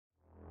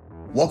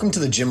Welcome to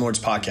the Gym Lords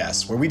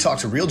Podcast, where we talk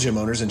to real gym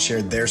owners and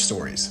share their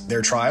stories,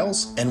 their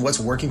trials, and what's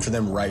working for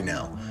them right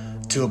now.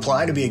 To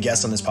apply to be a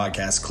guest on this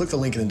podcast, click the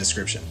link in the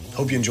description.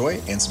 Hope you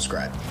enjoy and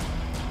subscribe.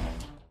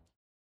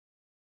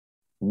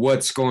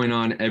 What's going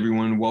on,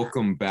 everyone?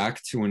 Welcome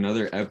back to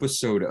another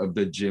episode of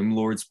the Gym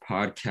Lords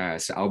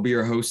Podcast. I'll be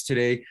your host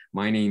today.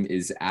 My name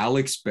is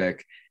Alex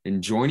Beck,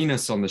 and joining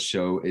us on the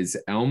show is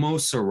Elmo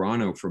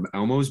Serrano from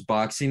Elmo's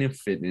Boxing and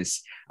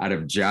Fitness out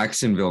of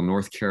Jacksonville,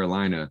 North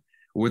Carolina.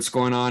 What's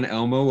going on,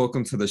 Elmo?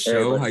 Welcome to the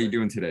show. How you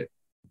doing today?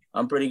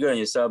 I'm pretty good. And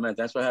yourself, man?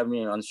 Thanks for having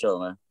me on the show,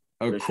 man.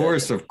 Of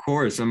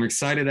course. I'm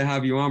excited to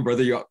have you on,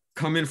 brother. You're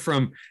coming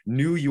from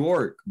New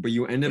York, but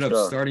you ended up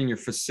starting your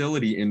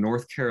facility in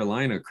North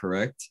Carolina,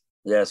 correct?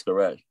 Yes,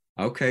 correct.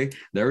 Okay,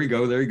 there we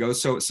go.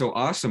 So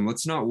awesome.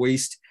 Let's not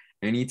waste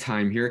any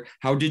time here.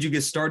 How did you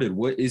get started?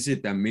 What is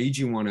it that made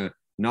you want to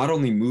not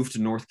only move to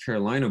North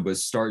Carolina, but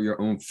start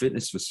your own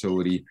fitness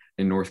facility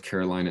in North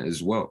Carolina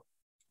as well?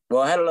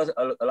 Well, I had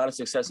a lot of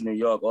success in New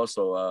York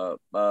also.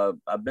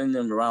 I've been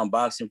around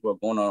boxing for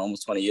going on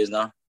almost 20 years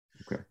now.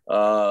 Okay.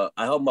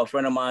 I helped a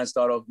friend of mine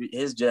start off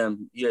his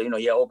gym.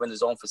 He opened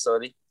his own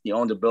facility. He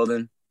owned a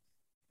building,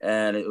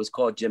 and it was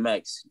called Gym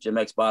X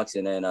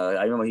Boxing. And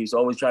I remember he was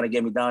always trying to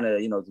get me down there,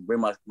 to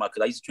bring my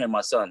because I used to train my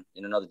son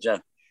in another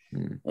gym.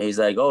 And he's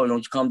like, "Oh,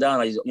 don't you come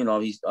down? I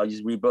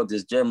just rebuilt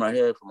this gym right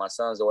here for my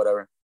sons or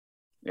whatever,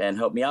 and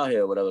help me out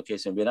here, whatever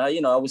case may be."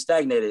 And I was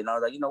stagnated, and I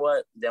was like, you know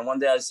what? Then one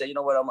day I said, you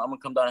know what? I'm gonna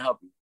come down and help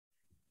you.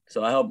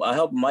 So I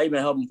help him. I even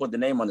help him put the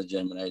name on the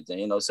gym and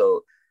everything,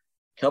 So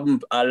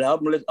I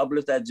help him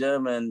uplift that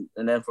gym, and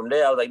then from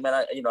there I was like,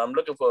 man, I'm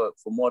looking for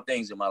more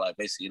things in my life,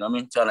 basically.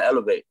 Trying to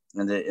elevate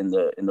in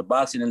the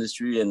boxing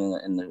industry and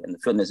in the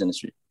fitness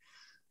industry.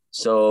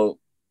 So,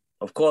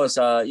 of course,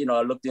 I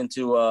looked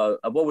into.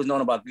 I've always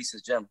known about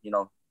Gleason's Gym.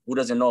 Who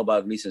doesn't know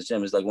about Gleason's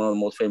Gym? It's like one of the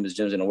most famous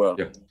gyms in the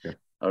world. Yeah.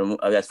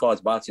 As far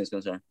as boxing is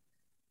concerned.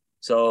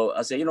 So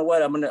I said, you know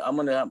what, I'm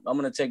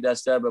gonna take that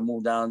step and go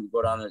down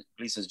to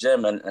Gleason's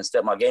Gym and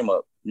step my game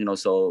up.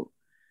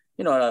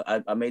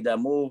 I made that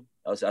move.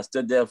 I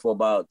stood there for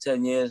about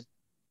 10 years.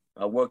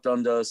 I worked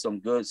under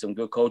some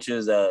good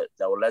coaches that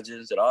were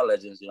legends, that are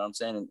legends,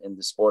 in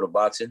the sport of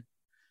boxing.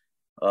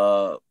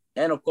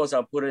 And of course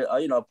I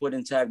put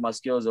intact my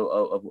skills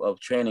of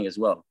training as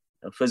well,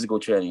 of physical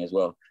training as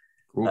well.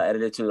 Cool. I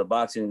added it to the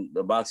boxing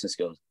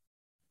skills.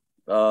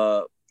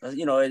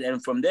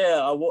 And from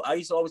there, I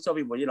used to always tell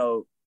people,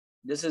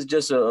 this is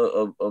just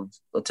a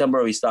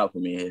temporary stop for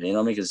me,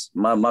 because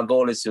my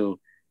goal is to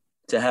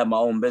have my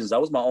own business. I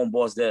was my own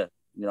boss there.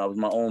 I was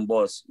my own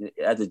boss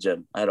at the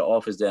gym. I had an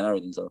office there and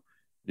everything. So,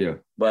 yeah.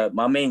 But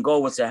my main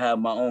goal was to have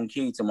my own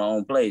key to my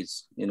own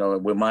place,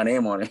 with my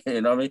name on it.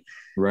 You know what I mean?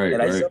 Right.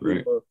 And I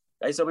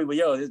tell people,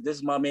 yo, this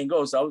is my main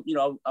goal. So,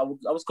 I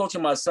was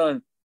coaching my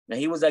son, and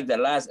he was like the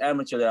last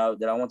amateur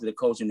that I wanted to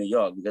coach in New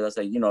York, because I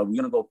said, we're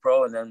gonna go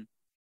pro, and then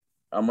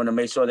I'm gonna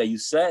make sure that you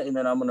set, and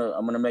then I'm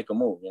gonna make a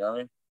move. You know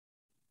what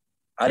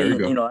I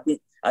mean?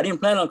 I didn't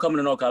plan on coming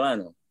to North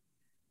Carolina.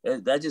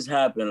 That just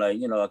happened.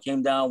 I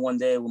came down one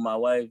day with my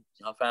wife.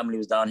 Her family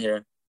was down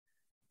here.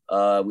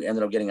 We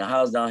ended up getting a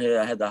house down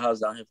here. I had the house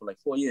down here for like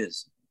 4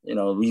 years.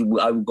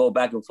 I would go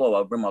back and forth.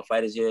 I'd bring my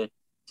fighters here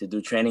to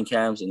do training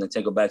camps, and then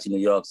take them back to New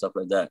York, stuff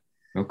like that.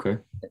 Okay.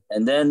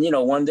 And then,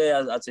 one day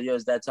I said,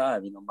 it's that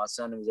time. My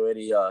son was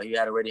already, he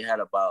had already had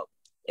about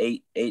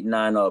eight,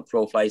 9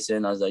 pro fights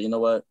in. I was like, you know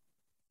what?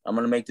 I'm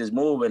going to make this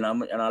move. And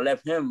I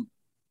left him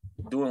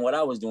doing what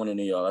I was doing in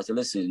New York. I said,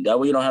 listen, that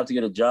way you don't have to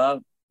get a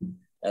job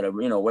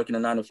working a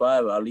 9 to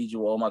 5. I'll lead you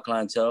with all my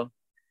clientele.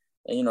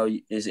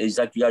 And, it's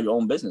like you got your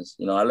own business.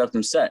 I left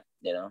him set,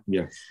 Yeah.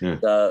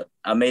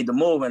 I made the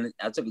move, and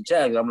I took a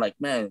chance. I'm like,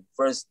 man,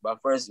 when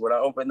I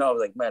opened up, I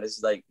was like, man,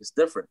 it's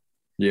different.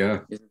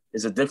 Yeah.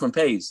 It's a different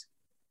pace.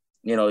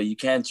 You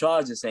can't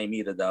charge the same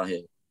either down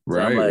here. So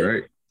right, I'm like,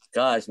 right.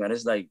 Gosh, man,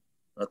 it's like,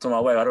 I told my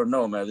wife, I don't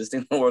know, man. This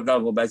thing don't work out,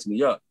 I'll go back to New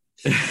York.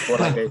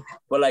 but I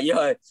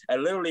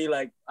literally,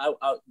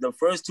 the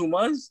first 2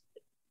 months,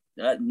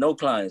 no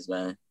clients,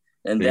 man.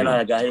 And then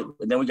I got hit.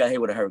 Then we got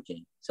hit with a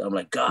hurricane. So I'm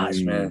like, gosh,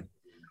 man.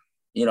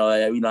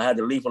 I had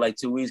to leave for like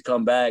 2 weeks,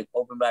 come back,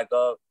 open back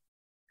up.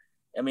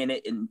 I mean,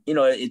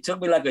 it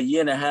took me like a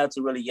year and a half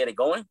to really get it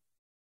going,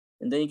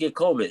 and then you get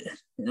COVID.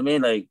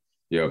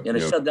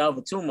 It shut down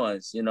for 2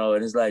 months. And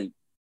it's like,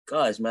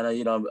 gosh, man.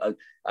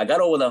 I got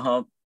over the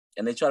hump,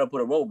 and they try to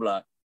put a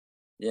roadblock.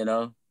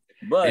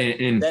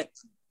 But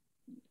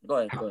go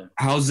ahead.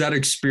 How's that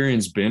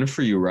experience been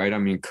for you, right? I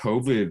mean,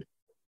 COVID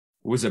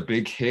was a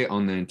big hit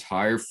on the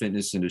entire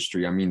fitness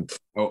industry. I mean,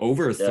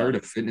 over a third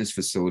of fitness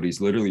facilities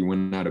literally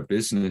went out of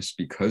business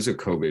because of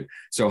COVID.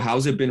 So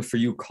how's it been for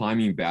you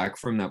climbing back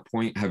from that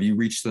point? Have you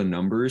reached the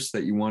numbers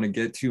that you want to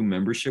get to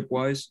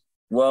membership-wise?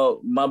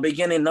 Well, my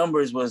beginning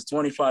numbers was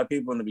 25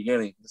 people in the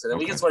beginning. So let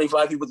me get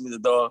 25 people through the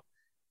door.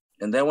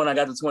 And then when I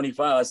got to 25,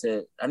 I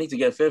said, I need to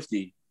get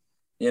 50,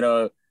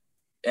 and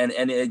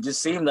it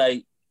just seemed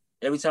like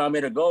every time I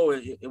made a goal,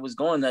 it was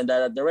going in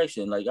that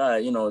direction. Like, all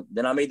right,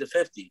 then I made the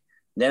 50.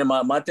 Then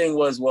my thing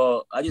was,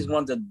 well, I just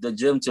want the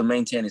gym to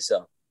maintain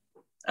itself.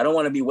 I don't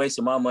want to be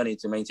wasting my money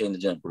to maintain the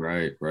gym.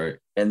 Right.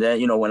 And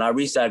then, when I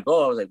reached that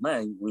goal, I was like,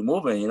 man, we're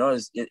moving.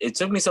 It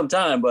took me some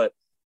time, but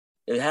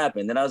it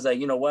happened. Then I was like,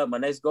 you know what? My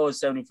next goal is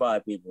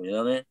 75 people. You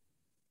know what I mean?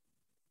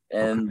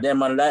 And then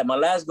my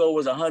last goal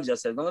was 100. I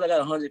said, as long as I got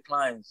 100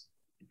 clients,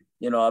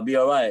 I'll be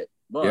all right.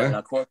 But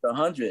I crossed the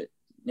 100,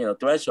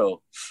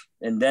 threshold.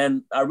 And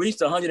then I reached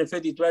the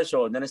 150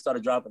 threshold, and then it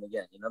started dropping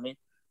again. You know what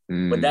I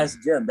mean? But that's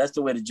gym. That's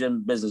the way the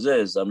gym business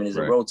is. I mean, it's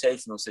a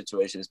rotational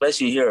situation,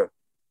 especially here.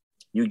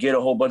 You get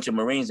a whole bunch of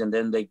Marines, and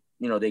then they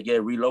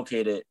get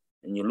relocated,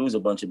 and you lose a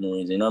bunch of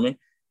Marines. You know what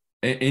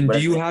I mean? And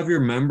do you have your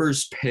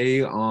members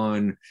pay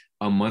on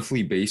a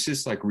monthly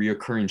basis, like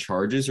reoccurring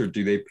charges, or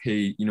do they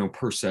pay,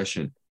 per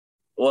session?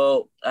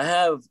 Well, I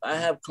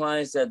have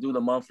clients that do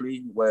the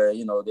monthly where,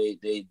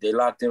 they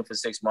locked in for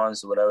 6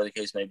 months or whatever the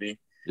case may be.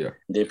 Yeah.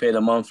 They pay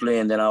the monthly.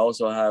 And then I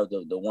also have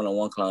the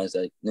one-on-one clients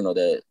that,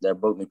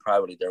 that book me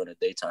privately during the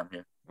daytime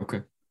here.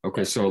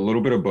 Okay. So a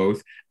little bit of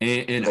both.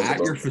 And at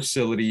your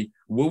facility,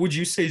 what would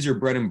you say is your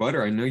bread and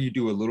butter? I know you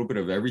do a little bit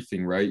of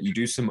everything, right? You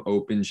do some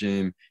open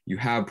gym, you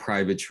have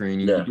private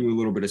training, you do a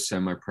little bit of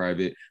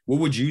semi-private. What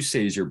would you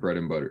say is your bread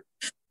and butter?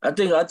 I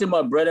think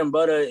my bread and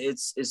butter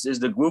is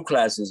the group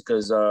classes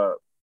because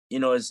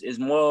it's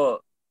more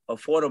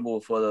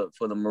affordable for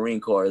the Marine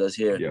Corps that's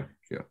here. Yeah.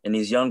 And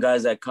these young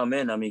guys that come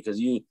in, because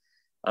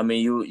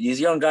these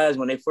young guys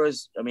when they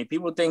first,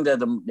 people think that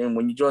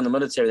when you join the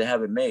military they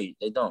have it made.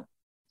 They don't.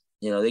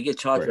 They get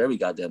charged for every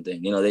goddamn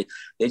thing.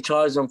 They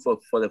charge them for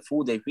the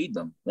food they feed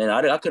them. Man,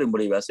 I couldn't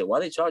believe it. I said,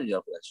 why they charge you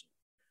for that shit?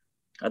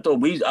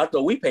 I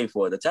thought we pay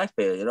for it, the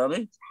taxpayer. You know what I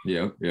mean?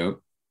 Yeah.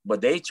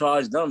 But they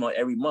charge them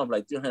every month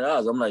like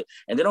 $300. I'm like,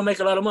 and they don't make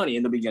a lot of money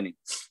in the beginning.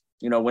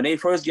 When they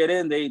first get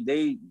in,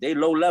 they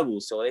low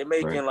level, so they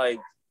making like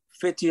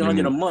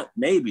 $1,500 a month,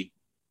 maybe.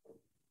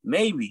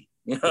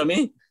 You know what I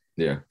mean?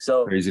 Yeah.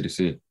 So crazy to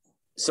see.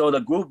 So the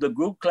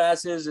group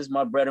classes is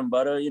my bread and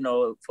butter.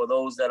 For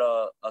those that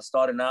are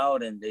starting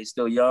out and they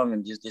still young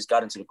and just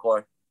got into the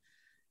Corps.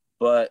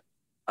 But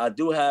I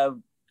do have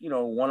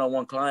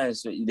one-on-one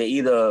clients. They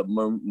either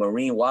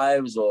Marine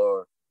wives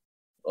or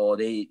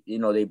they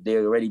they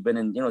already been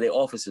in they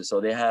officers, so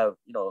they have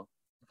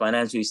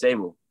financially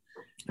stable.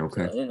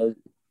 Okay.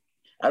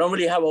 I don't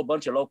really have a whole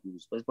bunch of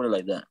locals. Let's put it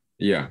like that.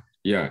 Yeah.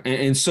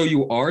 And so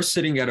you are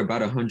sitting at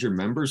about 100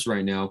 members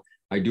right now.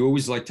 I do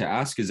always like to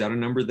ask, is that a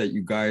number that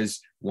you guys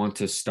want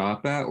to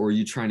stop at, or are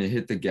you trying to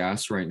hit the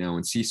gas right now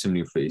and see some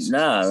new faces?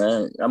 Nah,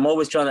 man. I'm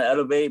always trying to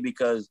elevate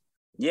because,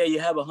 you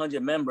have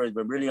 100 members,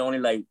 but really only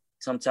like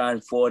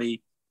sometimes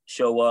 40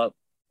 show up.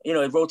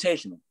 It's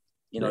rotational.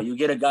 You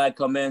get a guy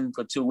come in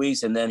for 2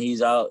 weeks and then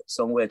he's out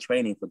somewhere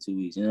training for 2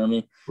 weeks. You know what I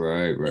mean?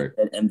 Right.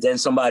 And then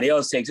somebody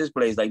else takes his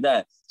place like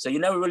that. So I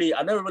never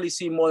really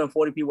see more than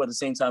 40 people at the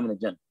same time in the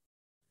gym.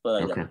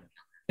 Okay.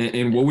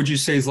 And what would you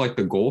say is like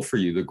the goal for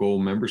you, the goal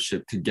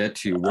membership to get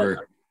to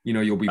where,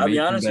 you'll be making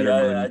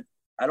better money?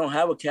 I don't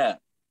have a cap.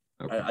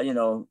 Okay.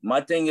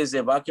 My thing is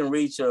if I can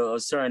reach a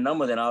certain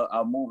number, then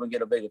I'll move and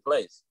get a bigger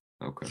place.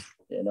 Okay.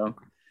 And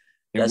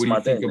that's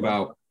what do you think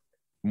about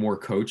more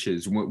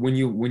coaches? When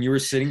you were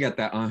sitting at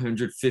that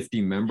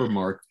 150 member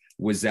mark,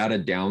 was that a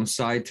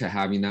downside to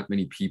having that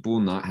many people,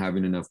 not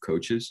having enough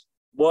coaches?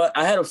 Well,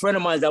 I had a friend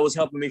of mine that was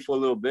helping me for a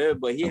little bit,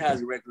 but he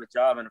has a regular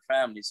job and a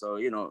family. So,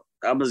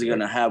 I wasn't going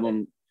to have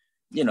him,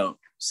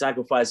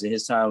 sacrificing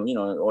his time,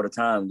 all the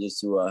time just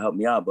to help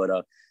me out. But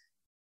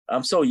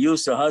I'm so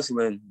used to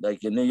hustling,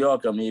 like in New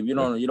York. If you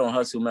don't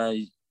hustle,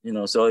 man,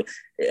 so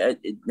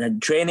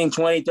training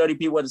 20, 30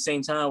 people at the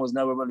same time was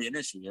never really an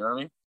issue. You know what I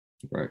mean?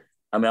 Right.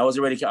 I was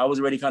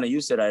already kind of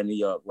used to that in New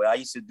York, where I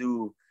used to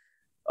do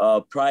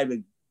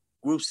private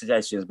group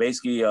sessions,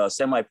 basically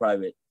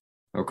semi-private.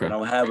 Okay. And I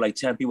would have like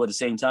 10 people at the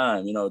same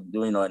time,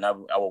 doing, and I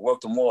would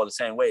work them all the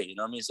same way. You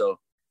know what I mean? So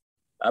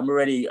I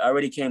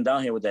already came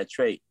down here with that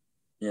trait,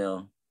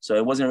 so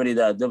it wasn't really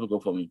that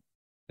difficult for me.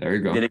 There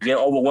you go. Did it get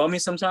overwhelming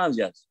sometimes?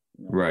 Yes.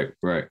 Right.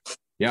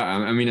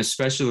 Yeah.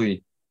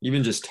 Especially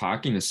even just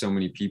talking to so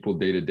many people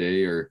day to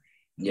day or,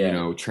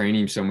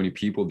 training so many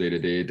people day to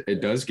day,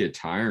 it does get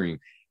tiring.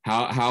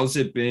 How's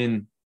it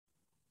been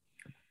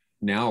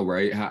now,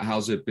 right?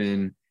 How's it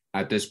been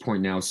at this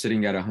point now,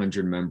 sitting at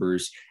 100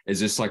 members? Is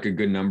this like a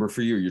good number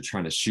for you, or you're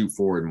trying to shoot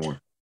forward more?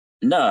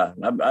 Nah,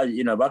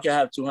 if I can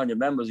have 200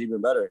 members,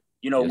 even better.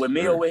 With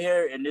me over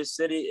here in this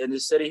city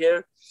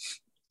here,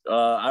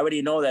 I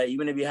already know that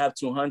even if you have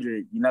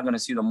 200, you're not going to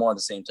see them all at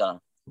the same time.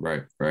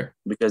 Right.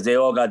 Because they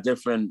all got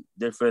different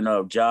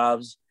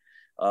jobs.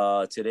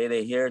 Today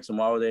they're here,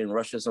 tomorrow they're in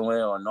Russia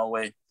somewhere or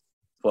Norway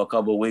for a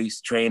couple of weeks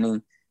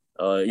training.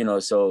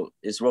 So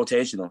it's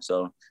rotational.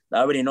 So I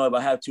already know if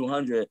I have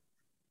 200,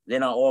 they're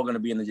not all going to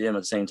be in the gym at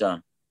the same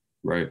time.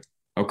 Right.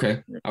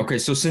 Okay.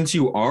 So since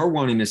you are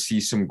wanting to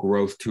see some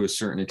growth to a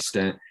certain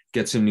extent,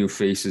 get some new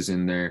faces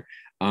in there,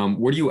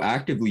 what are you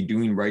actively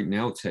doing right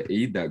now to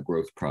aid that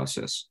growth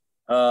process?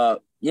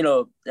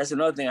 That's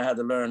another thing I had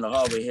to learn the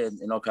hard way here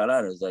in North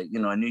Carolina. Is like,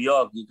 in New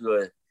York, you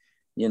could,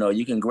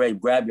 you can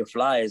grab your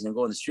flyers and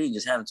go in the street and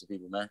just hand them to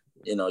people, man.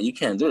 You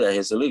can't do that.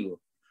 It's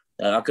illegal.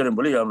 I couldn't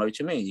believe it. I'm like, what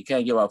you mean? You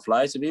can't give out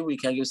flyers to people? You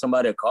can't give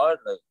somebody a card?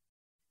 Like,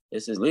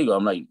 this is legal.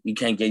 I'm like, you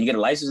get a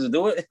license to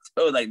do it?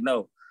 I was like,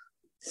 no.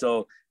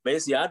 So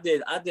basically I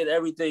did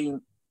everything.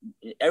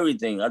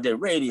 I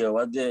did radio.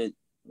 I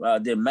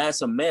did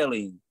massive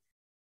mailing.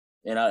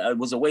 And it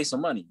was a waste of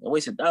money. A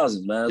waste of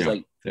thousands, man. It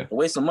was a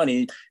waste of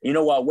money. You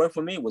know what worked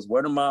for me was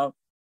word of mouth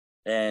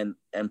and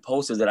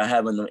posters that I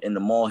have in the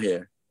mall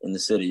here in the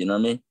city. You know what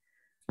I mean?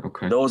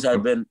 Okay. Those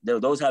have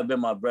been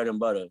my bread and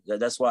butter.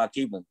 That's why I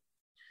keep them.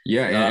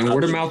 Yeah, and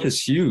word of mouth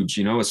is huge,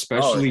 you know,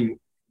 especially.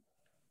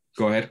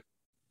 Go ahead.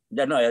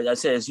 Yeah, no, I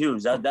said it's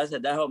huge.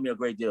 That helped me a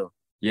great deal.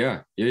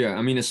 Yeah.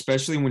 I mean,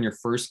 especially when you're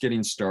first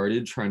getting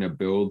started, trying to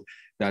build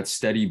that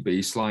steady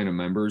baseline of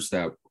members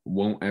that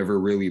won't ever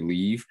really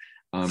leave.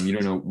 You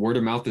know, word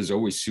of mouth is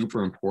always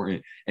super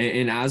important.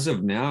 And as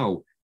of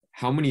now,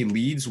 how many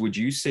leads would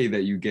you say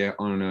that you get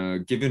on a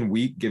given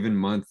week, given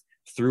month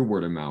through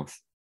word of mouth?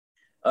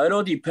 It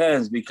all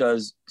depends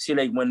because see,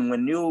 like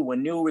when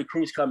new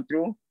recruits come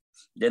through,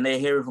 then they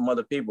hear it from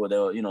other people.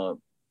 They'll, you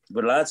know,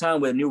 but a lot of time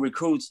with new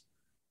recruits,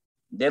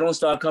 they don't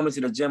start coming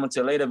to the gym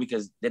until later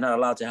because they're not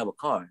allowed to have a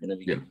car in the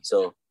beginning. Yeah.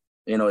 So,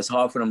 you know, it's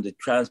hard for them to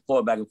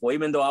transport back and forth.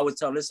 Even though I would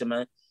tell them, listen,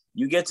 man,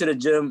 you get to the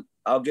gym,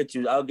 I'll get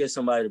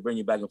somebody to bring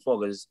you back and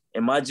forth. Because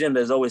in my gym,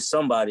 there's always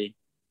somebody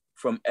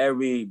from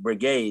every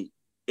brigade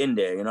in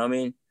there. You know what I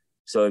mean?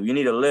 So if you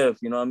need a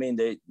lift, you know what I mean?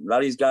 A lot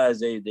of these guys,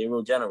 they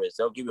real generous.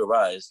 They'll give you a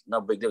ride. It's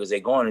no big deal because they're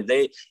going. If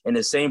they in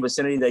the same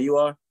vicinity that you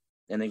are,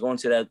 and they're going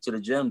to the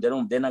gym, they're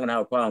not gonna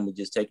have a problem with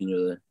just taking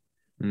you there.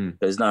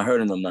 Because it's not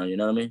hurting them now. You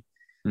know what I mean?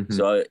 Mm-hmm.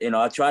 So you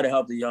know, I try to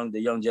help the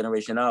young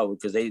generation out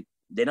because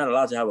they're not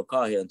allowed to have a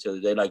car here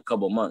until they're like a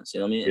couple months.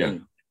 You know what I mean? Yeah.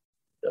 And,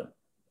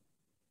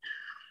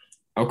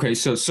 Okay,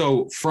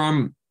 so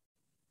from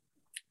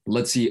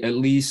let's see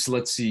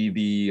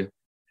the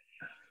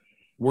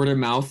word of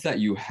mouth that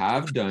you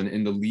have done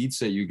and the leads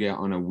that you get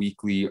on a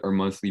weekly or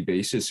monthly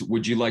basis,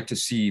 would you like to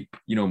see,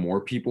 you know,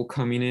 more people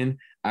coming in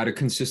at a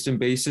consistent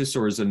basis,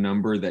 or is a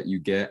number that you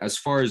get as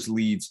far as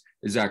leads,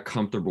 is that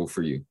comfortable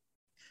for you?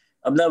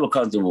 I'm never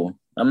comfortable.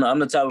 I'm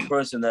the type of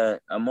person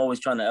that I'm always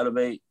trying to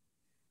elevate.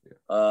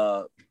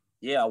 I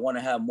want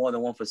to have more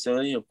than one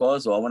facility, of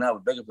course, or I want to have a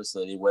bigger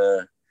facility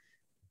where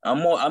I'm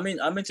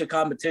into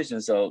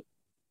competition. So,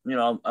 you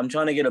know, I'm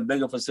trying to get a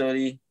bigger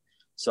facility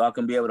so I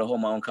can be able to hold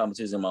my own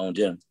competition in my own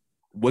gym.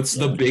 What's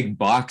the big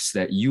box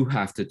that you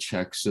have to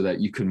check so that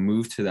you can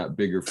move to that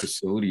bigger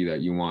facility that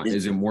you want?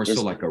 Is it more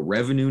so like a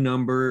revenue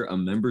number, a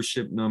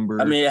membership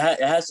number? I mean, it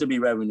has to be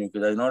revenue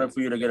because in order for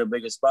you to get a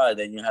bigger spot,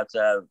 then you have to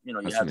have, you know,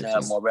 you have to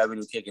have more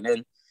revenue kicking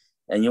in,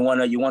 and you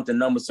want the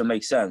numbers to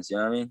make sense. You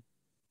know what I mean?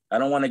 I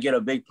don't want to get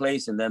a big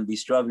place and then be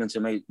struggling to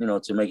make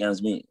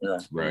ends meet. You know?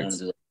 Right.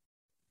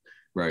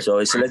 Right. So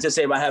let's just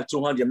say if I have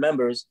 200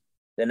 members,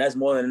 then that's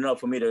more than enough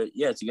for me to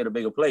get a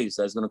bigger place.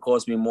 That's going to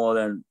cost me more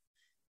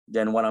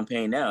than what I'm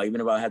paying now.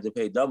 Even if I have to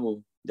pay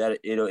double, that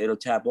it'll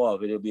tap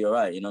off. It'll be all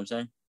right. You know what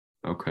I'm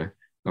saying?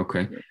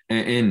 Okay.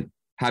 And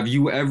have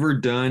you ever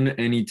done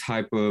any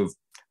type of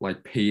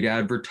like paid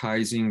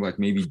advertising, like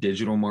maybe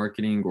digital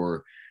marketing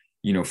or,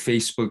 you know,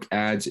 Facebook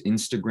ads,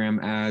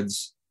 Instagram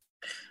ads?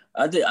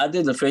 I did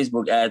the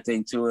Facebook ad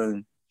thing too,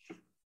 and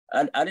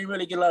I didn't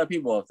really get a lot of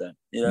people off that.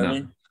 You know what I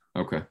mean?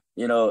 Okay.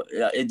 You know,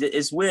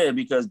 it's weird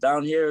because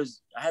down here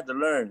I had to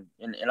learn,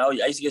 and I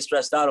used to get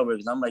stressed out over it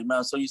because I'm like, man,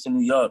 I'm so used to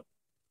New York,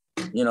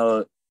 you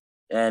know,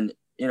 and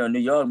you know, New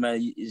York,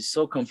 man, is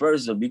so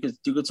conversive because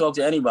you could talk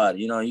to anybody.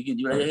 You know, you could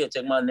here,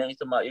 take my name,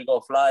 you go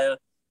flyer,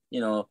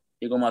 you know,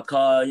 here go my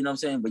car. You know what I'm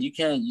saying? But you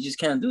just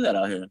can't do that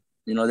out here.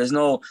 You know, there's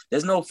no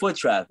foot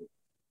traffic.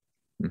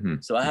 Mm-hmm.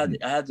 So I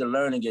had to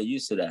learn and get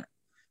used to that.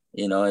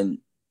 You know, and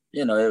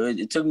you know,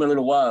 it took me a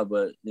little while,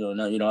 but you know,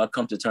 now I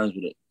come to terms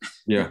with it.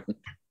 Yeah.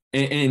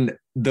 And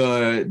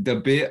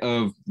the bit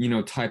of, you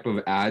know, type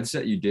of ads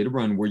that you did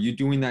run, were you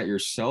doing that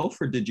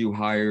yourself or did you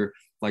hire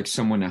like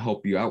someone to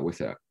help you out with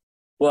that?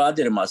 Well, I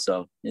did it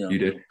myself. You know, you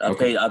did.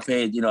 I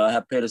paid. You know, I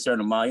have paid a certain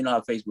amount. You know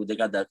how Facebook, they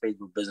got that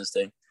Facebook business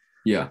thing.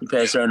 Yeah. You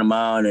pay a certain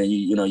amount, and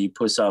you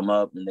put something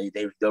up, and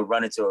they'll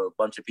run it to a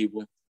bunch of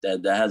people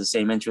that has the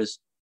same interest.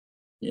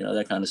 You know,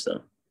 that kind of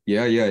stuff.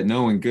 Yeah.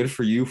 No, and good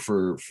for you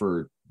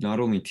for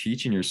not only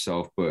teaching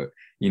yourself, but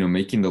you know,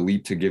 making the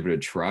leap to give it a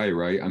try,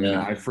 right? I mean,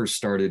 I first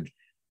started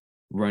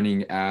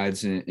running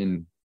ads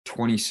in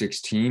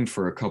 2016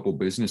 for a couple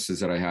businesses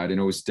that I had,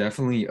 and it was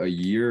definitely a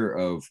year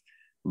of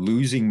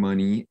losing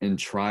money and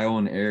trial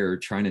and error,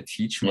 trying to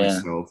teach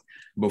myself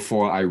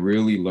before I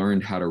really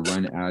learned how to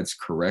run ads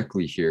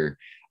correctly here.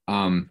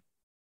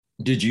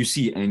 Did you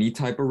see any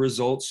type of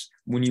results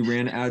when you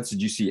ran ads?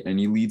 Did you see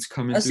any leads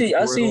coming? I see,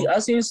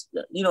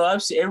 you know,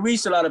 it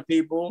reached a lot of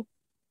people,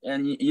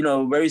 and you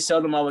know, very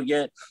seldom I would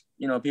get,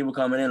 you know, people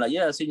coming in like,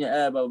 yeah, I seen your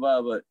ad, blah,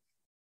 blah, blah. But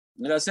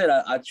like I said,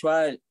 I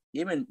tried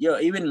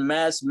even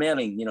mass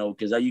mailing, you know,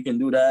 because you can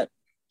do that,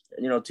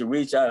 you know, to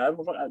reach out.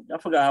 I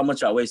forgot how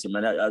much I wasted,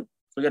 man. I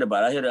forget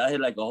about it. I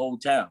hit like a whole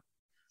town,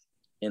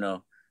 you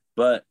know,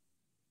 but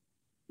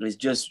it's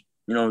just,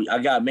 you know, I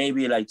got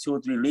maybe like 2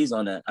 or 3 leads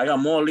on that. I got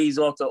more leads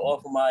off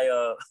of my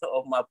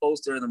off my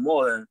poster in the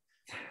mall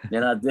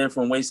They're not there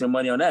from wasting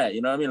money on that.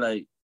 You know what I mean?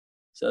 Like,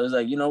 so it's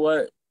like, you know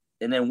what?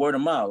 And then word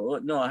of mouth. Oh,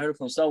 no, I heard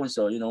from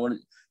so-and-so, you know,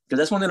 because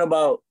that's one thing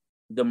about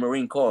the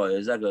Marine Corps.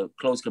 It's like a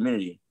close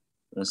community.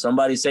 When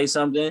somebody say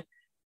something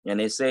and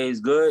they say it's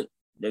good,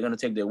 they're going to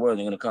take their word.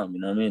 They're going to come.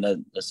 You know what I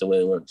mean? That's the way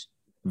it works.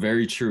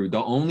 Very true.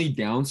 The only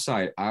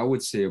downside I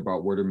would say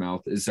about word of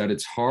mouth is that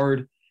it's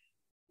hard,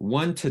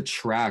 one, to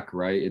track,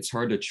 right? It's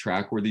hard to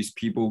track where these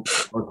people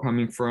are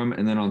coming from.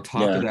 And then on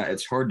top of that,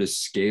 it's hard to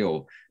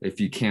scale if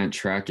you can't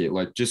track it.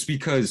 Like, just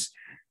because,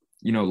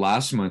 you know,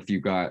 last month you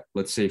got,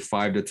 let's say,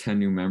 5 to 10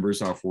 new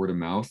members off word of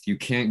mouth, you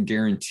can't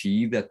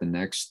guarantee that the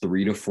next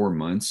 3 to 4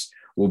 months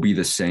will be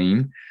the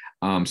same.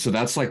 So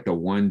that's like the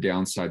one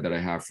downside that I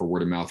have for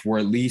word of mouth, where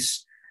at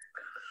least,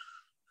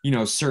 you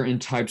know, certain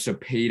types of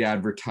paid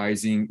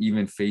advertising,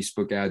 even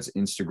Facebook ads,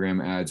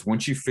 Instagram ads,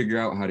 once you figure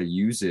out how to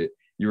use it,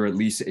 you're at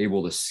least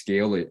able to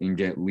scale it and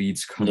get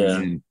leads coming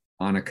in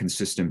on a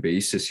consistent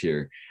basis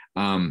here.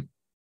 How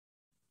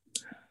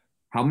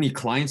many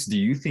clients do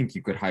you think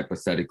you could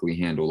hypothetically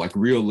handle, like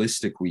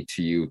realistically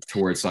to you,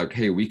 towards like,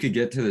 hey, we could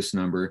get to this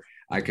number,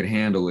 I could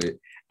handle it,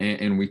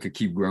 and we could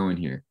keep growing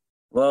here?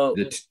 Well,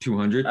 it's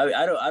 200.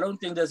 I don't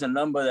think there's a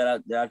number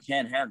that I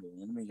can't handle.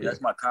 You know what I mean?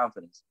 That's my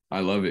confidence.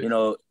 I love it. You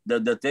know,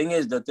 the thing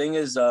is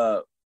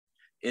the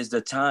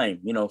time,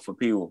 you know, for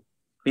people.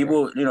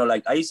 People, you know,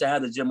 like I used to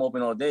have the gym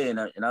open all day,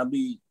 and I'll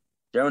be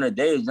during the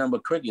day, it's nothing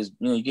but crickets.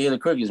 You know, you can hear the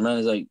crickets, man.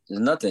 It's like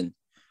there's nothing,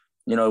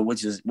 you know,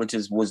 which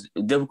was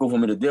difficult for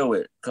me to deal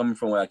with coming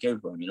from where I came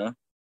from, you know.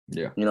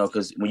 Yeah. You know,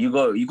 because when you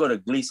go to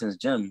Gleason's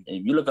gym, and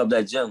if you look up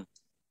that gym,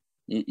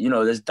 you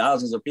know, there's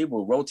thousands of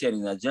people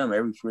rotating that gym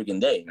every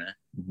freaking day, man.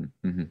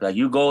 Mm-hmm, mm-hmm. Like,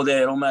 you go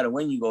there, it don't matter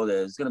when you go there,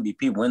 there's gonna be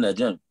people in that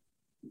gym.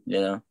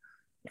 You know,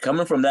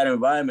 coming from that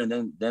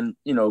environment, then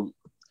you know,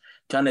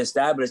 trying to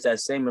establish that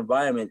same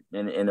environment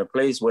in a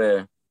place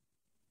where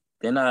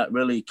they're not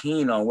really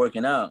keen on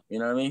working out. You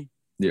know what I mean?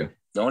 Yeah.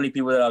 The only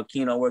people that are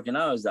keen on working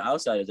out is the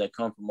outsiders that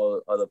come from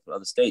other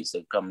states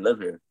that come live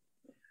here.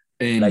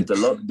 And like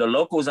the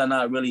locals are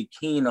not really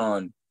keen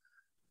on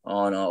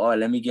oh,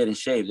 let me get in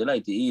shape. They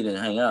like to eat and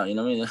hang out. You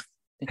know what I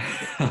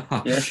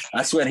mean? Yeah,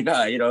 I swear to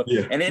God, you know.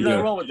 Yeah, and there's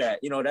nothing wrong with that.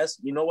 You know, that's,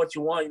 you know what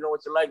you want, you know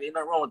what you like. There's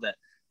nothing wrong with that.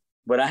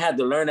 But I had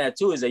to learn that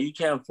too, is that you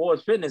can't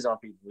force fitness on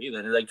people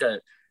either. Like,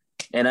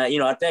 and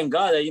I thank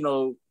God that, you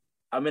know,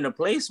 I'm in a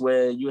place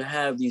where you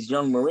have these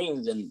young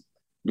Marines and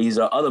these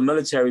are other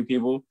military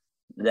people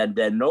that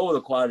know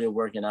the quality of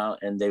working out,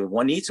 and they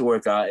need to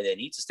work out and they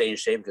need to stay in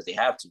shape because they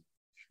have to.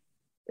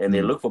 And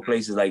they look for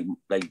places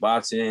like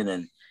boxing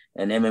and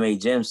MMA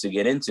gyms to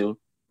get into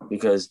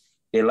because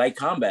they like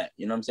combat,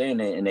 you know what I'm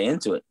saying? And they're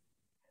into it.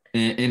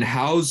 And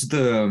how's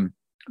the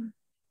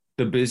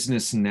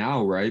business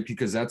now, right?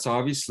 Because that's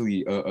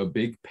obviously a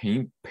big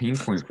pain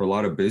point for a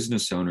lot of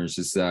business owners,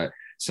 is that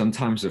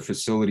sometimes the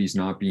facility's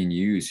not being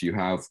used. You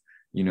have,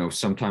 you know,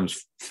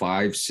 sometimes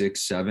 5,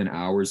 6, 7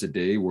 hours a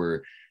day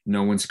where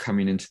no one's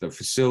coming into the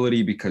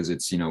facility because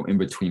it's, you know, in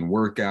between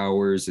work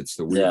hours, it's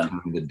the weird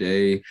time of the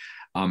day.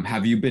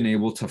 Have you been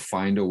able to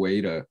find a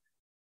way to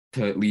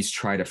at least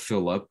try to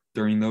fill up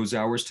during those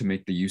hours to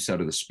make the use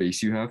out of the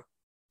space you have?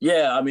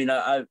 Yeah, I mean,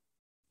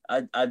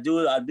 I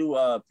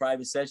do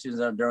private sessions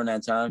during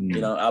that time.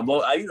 You know,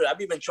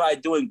 I've even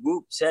tried doing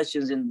group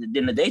sessions in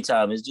the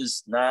daytime. It's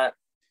just not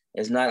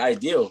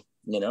ideal.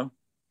 You know,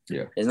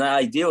 it's not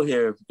ideal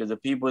here because the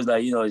people is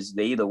like, you know,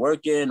 they either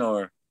working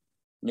or,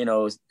 you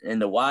know,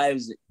 and the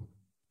wives,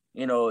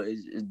 you know,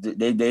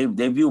 they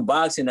view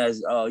boxing as,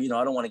 you know,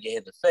 I don't want to get hit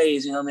in the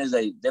face. You know what I mean? It's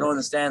like they don't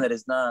understand that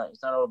it's not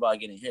all about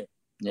getting hit.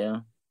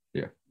 Yeah.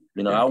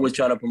 You know, I always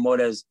try to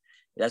promote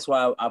that's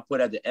why I put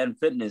at the end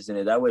fitness in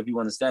it. That way people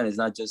understand it's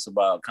not just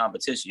about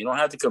competition. You don't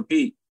have to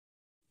compete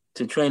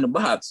to train to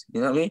box.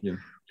 You know what I mean?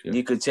 Yeah.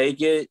 You could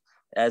take it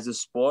as a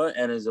sport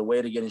and as a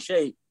way to get in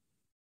shape.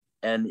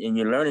 And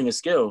you're learning a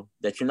skill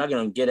that you're not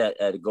going to get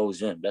at a Gold's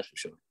Gym. That's for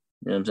sure. You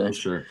know what I'm saying? For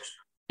sure.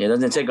 It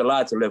doesn't take a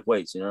lot to lift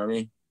weights. You know what I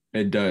mean?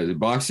 It does.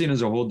 Boxing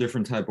is a whole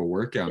different type of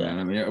workout, man.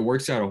 I mean, it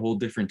works out a whole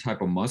different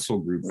type of muscle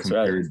group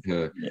compared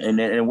to. And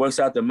it works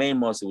out the main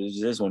muscle, which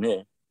is this one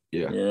here.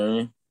 Yeah. You know what I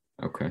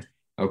mean?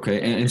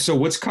 Okay. And so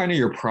what's kind of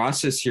your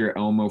process here,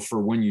 Elmo,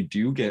 for when you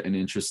do get an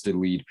interested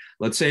lead?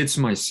 Let's say it's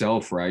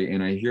myself, right?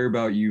 And I hear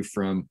about you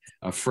from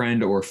a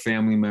friend or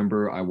family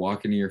member. I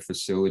walk into your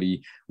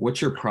facility.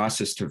 What's your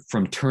process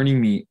from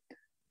turning me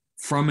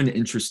from an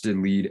interested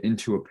lead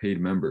into a paid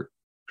member?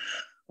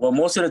 Well,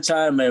 most of the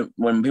time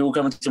when people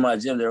come into my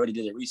gym, they already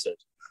did their research.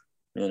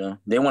 You know,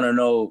 they want to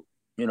know,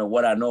 you know,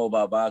 what I know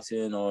about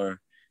boxing, or,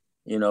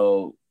 you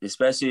know,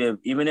 especially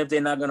even if they're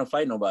not going to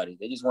fight nobody,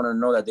 they just want to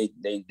know that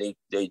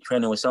they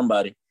training with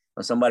somebody,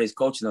 or somebody's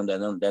coaching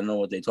them that know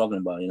what they're talking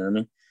about. You know what I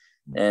mean?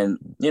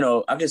 And, you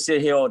know, I could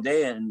sit here all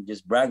day and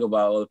just brag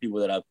about all the people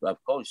that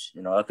I've coached.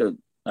 You know, I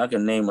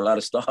could name a lot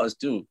of stars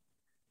too,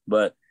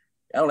 but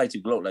I don't like to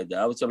gloat like that.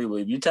 I would tell people,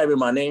 if you type in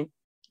my name,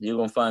 you're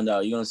going to find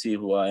out, you're going to see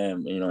who I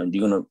am, you know, and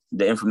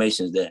the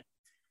information is there,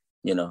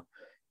 you know.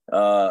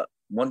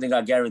 One thing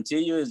I guarantee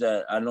you is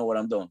that I know what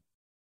I'm doing.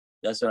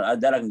 That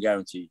I can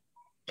guarantee you.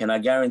 Can I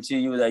guarantee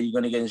you that you're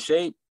going to get in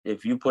shape?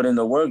 if you put in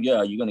the work,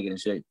 yeah, you're gonna get in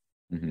shape.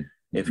 Mm-hmm.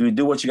 If you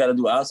do what you got to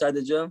do outside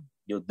the gym,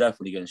 you'll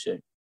definitely get in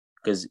shape.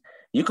 Because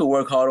you could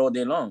work hard all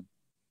day long,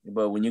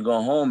 but when you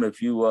go home,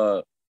 if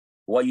you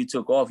what you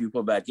took off, you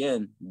put back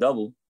in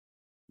double,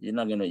 you're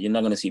not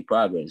gonna see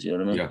progress. You know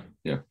what I mean? Yeah,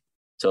 yeah.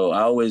 So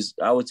I always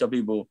tell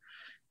people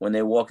when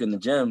they walk in the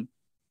gym,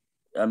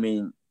 I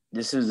mean,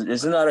 this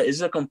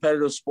is a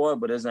competitive sport,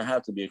 but it doesn't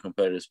have to be a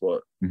competitive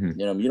sport. Mm-hmm.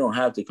 You know, you don't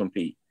have to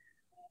compete.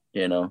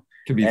 You know, it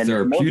can be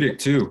therapeutic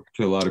too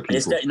to a lot of people.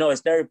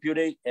 It's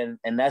therapeutic, and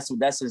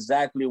that's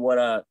exactly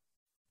what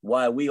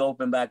why we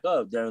opened back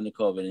up during the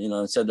COVID. You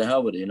know, and said the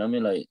hell with it. You know what I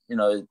mean? Like, you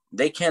know,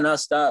 they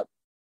cannot stop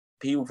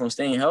people from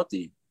staying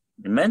healthy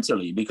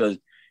mentally, because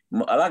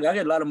I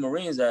get a lot of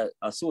Marines that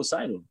are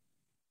suicidal,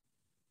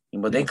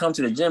 but they come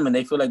to the gym and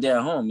they feel like they're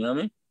at home. You know what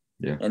I mean?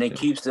 Yeah. And it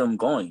keeps them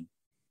going.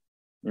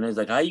 You know, it's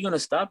like, how are you gonna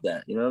stop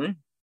that? You know what I mean?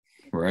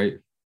 Right.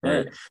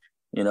 Yeah.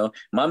 You know,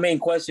 my main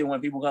question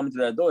when people come into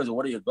that door is,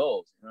 what are your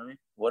goals? You know what I mean?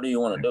 What do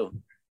you want to do?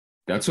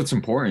 That's what's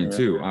important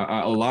too.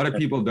 A lot of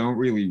people don't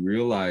really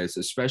realize,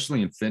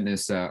 especially in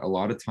fitness, that a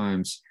lot of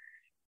times,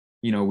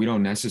 you know, we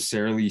don't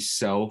necessarily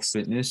sell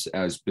fitness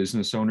as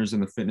business owners in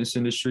the fitness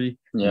industry.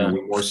 Yeah. You know,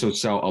 we more so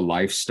sell a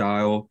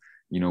lifestyle.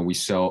 You know, we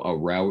sell a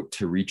route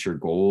to reach your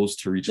goals,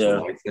 to reach the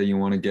life that you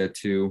want to get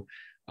to.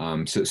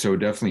 So it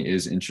definitely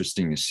is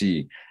interesting to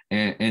see.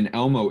 And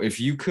Elmo, if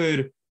you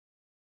could,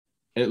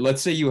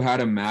 let's say you had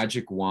a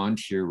magic wand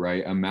here,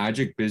 right? A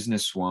magic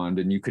business wand,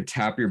 and you could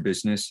tap your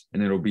business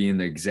and it'll be in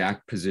the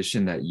exact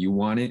position that you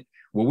want it.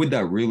 What would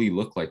that really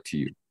look like to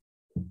you?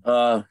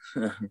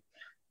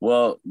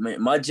 Well,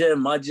 my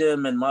gym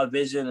and my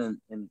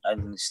vision,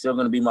 and still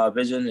going to be my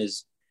vision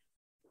is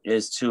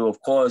to, of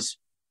course,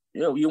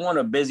 you know, you want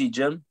a busy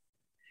gym,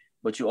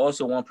 but you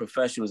also want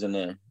professionals in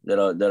there that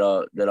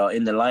are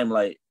in the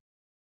limelight,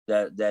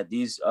 that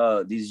these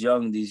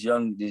young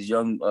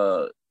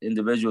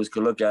individuals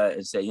could look at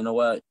and say, you know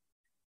what,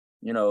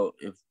 you know,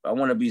 if I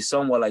want to be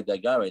somewhat like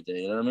that guy right there,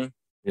 you know what I mean?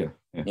 Yeah.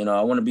 You know,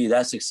 I want to be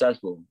that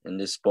successful in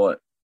this sport,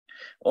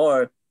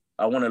 or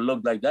I want to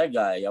look like that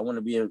guy. I want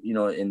to be, you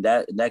know, in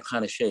that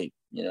kind of shape,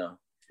 you know.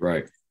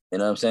 Right. You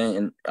know what I'm saying?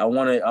 And I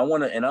want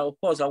to, and of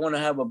course I want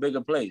to have a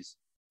bigger place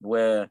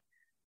where,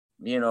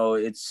 you know,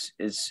 it's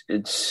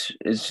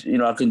you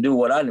know, I can do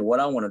what I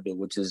want to do,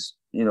 which is,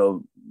 you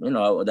know,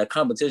 that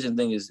competition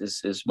thing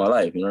is my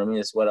life. You know what I mean?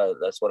 That's what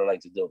I like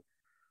to do.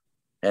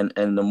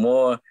 And the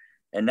more,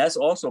 and that's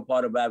also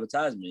part of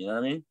advertisement. You know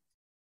what I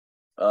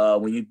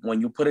mean?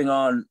 When you're putting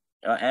on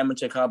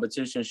amateur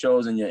competition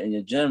shows in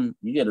your gym,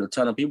 you get a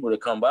ton of people to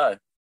come by.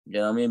 You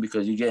know what I mean?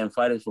 Because you're getting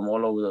fighters from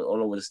all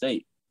over the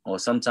state, or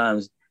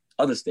sometimes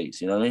other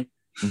states. You know what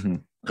I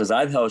mean? Because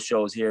I've held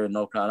shows here in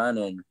North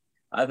Carolina, and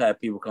I've had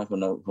people come from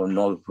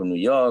New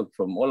York,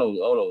 from all over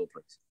the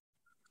place,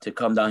 to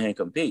come down here and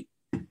compete.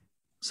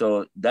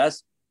 So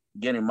that's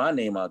getting my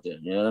name out there.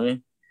 You know what I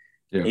mean?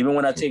 Yeah. Even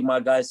when I take my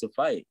guys to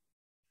fight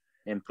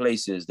in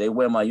places, they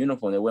wear my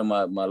uniform, they wear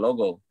my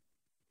logo.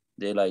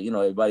 They like, you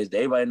know,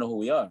 everybody know who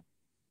we are.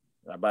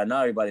 By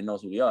now, everybody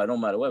knows who we are. It don't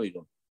matter where we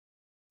go.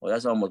 Well,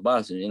 that's almost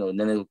boxing, you know. And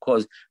then, of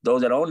course,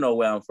 those that don't know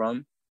where I'm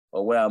from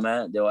or where I'm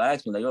at, they'll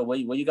ask me, like, "Oh, where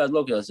you guys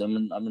located?" I'm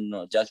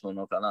in Jacksonville,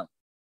 North Carolina.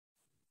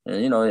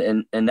 And, you know,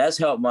 and that's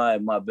helped my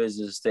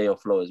business stay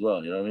afloat as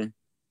well. You know what I mean?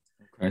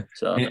 Okay.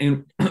 So,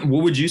 and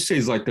what would you say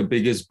is like the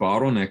biggest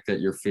bottleneck that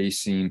you're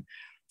facing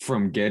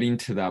from getting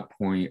to that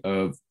point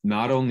of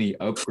not only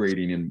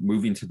upgrading and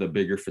moving to the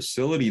bigger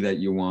facility that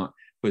you want,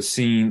 but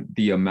seeing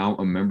the amount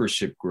of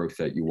membership growth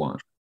that you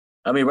want?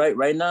 I mean,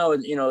 right now,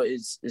 you know,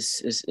 it's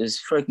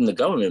freaking the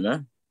government,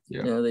 man.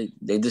 Yeah. You know,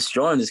 they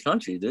destroying this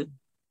country, dude.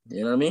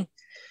 You know what I mean?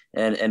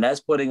 And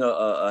that's putting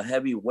a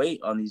heavy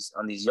weight on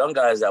these young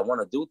guys that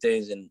want to do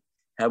things and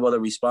have other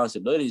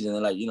responsibilities, and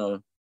they're like, you know,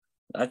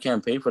 I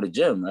can't pay for the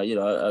gym.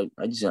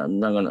 I'm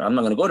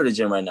not gonna go to the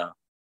gym right now.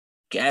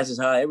 Gas is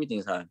high,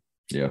 everything's high.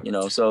 Yeah. You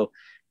know, so,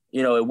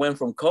 you know, it went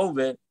from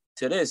COVID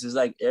to this. It's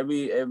like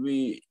every 8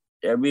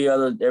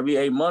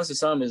 months or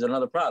something is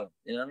another problem.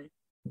 You know what I mean?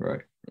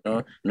 Right. You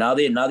know, now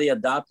they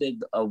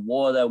adopted a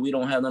war that we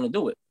don't have nothing to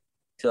do with.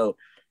 So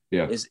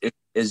yeah,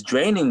 it's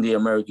draining the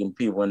American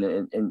people,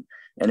 and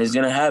it's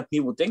gonna have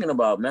people thinking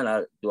about,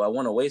 man, do I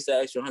want to waste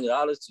that extra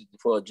 $100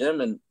 for a gym,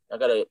 and I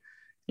gotta,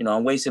 you know,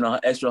 I'm wasting an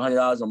extra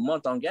 $100 a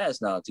month on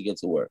gas now to get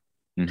to work.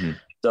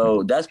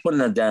 So that's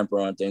putting a damper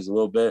on things a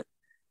little bit.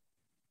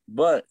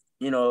 But,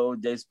 you know,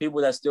 there's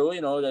people that still,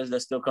 you know,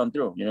 that still come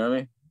through. You know what I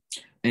mean?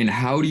 And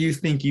how do you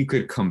think you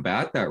could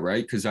combat that,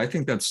 right? Because I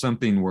think that's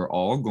something we're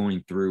all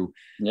going through,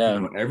 you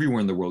know, everywhere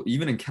in the world,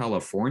 even in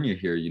California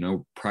here, you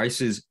know,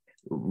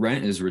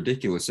 rent is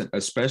ridiculous,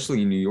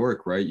 especially in New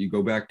York, right? You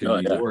go back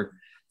to New York,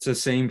 it's the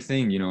same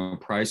thing, you know,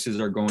 prices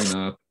are going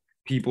up,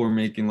 people are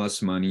making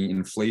less money,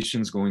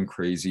 inflation's going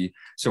crazy.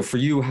 So for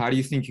you, how do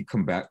you think you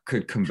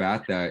could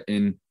combat that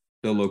in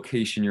the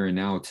location you're in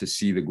now to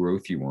see the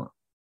growth you want?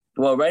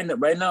 Well, right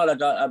now,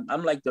 like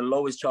I'm like the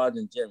lowest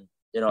charging gym.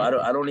 You know,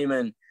 I don't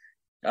even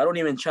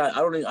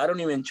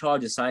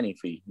charge a signing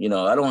fee. You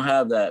know, I don't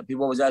have that.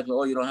 People always ask me,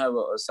 "Oh, you don't have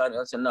a signing?"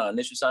 I said, "No,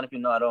 initial signing fee.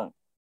 No, I don't."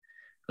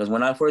 Because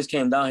when I first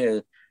came down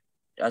here,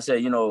 I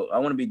said, I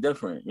want to be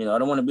different. I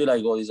don't want to be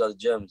like all these other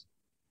gyms.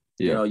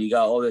 Yeah. You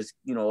got all this,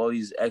 all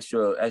these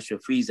extra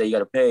fees that you got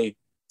to pay.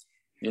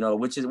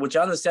 Which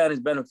I understand is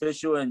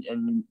beneficial, and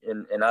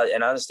I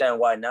understand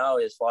why now,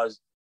 as far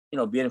as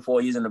being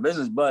 4 years in the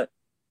business, but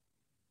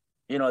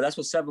that's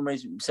what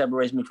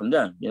separates me from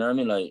them. You know what I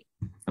mean? Like,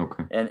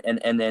 okay.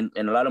 And then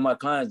a lot of my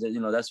clients,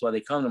 that's why they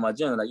come to my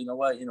gym. Like, you know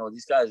what?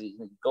 These guys,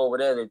 you go over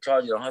there, they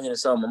charge you $100 and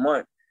something a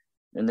month,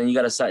 and then you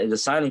got the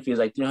signing fee is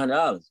like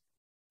 $300.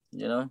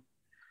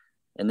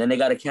 And then they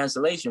got a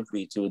cancellation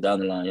fee too down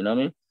the line. You know what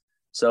I mean?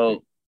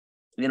 So,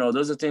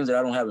 those are things that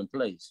I don't have in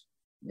place.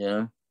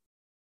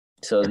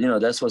 So,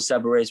 that's what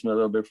separates me a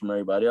little bit from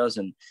everybody else.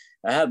 And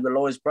I have the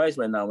lowest price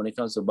right now when it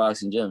comes to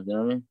boxing gyms. You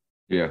know what I mean?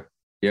 Yeah.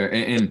 Yeah.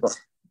 And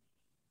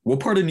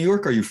what part of New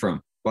York are you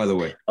from, by the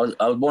way?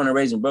 I was born and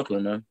raised in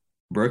Brooklyn, man.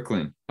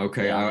 Brooklyn.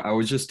 Okay. Yeah. I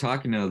was just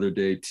talking the other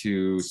day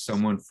to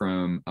someone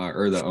from,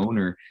 or the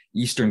owner,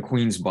 Eastern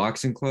Queens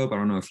Boxing Club. I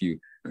don't know if you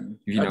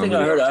know. I think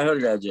I heard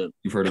of that gym.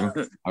 You've heard of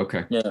him?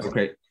 Okay. Yeah.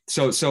 Okay.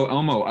 So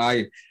Elmo,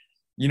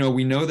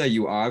 we know that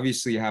you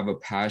obviously have a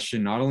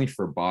passion not only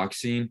for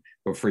boxing,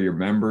 but for your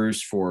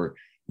members, for,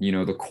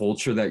 the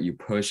culture that you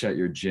push at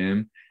your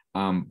gym.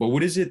 But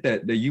what is it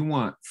that you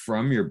want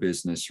from your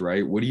business,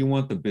 right? What do you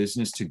want the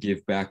business to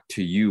give back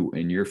to you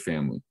and your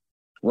family?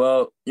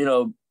 Well,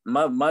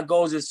 my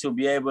goals is to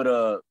be able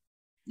to,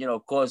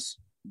 of course,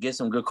 get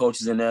some good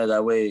coaches in there.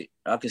 That way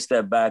I can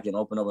step back and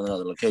open up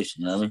another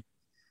location. You know what I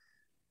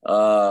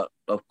mean?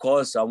 Of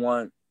course, I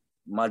want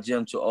my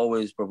gym to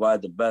always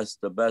provide the best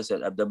of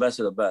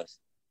the best.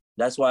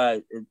 That's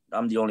why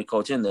I'm the only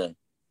coach in there.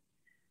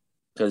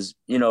 Because,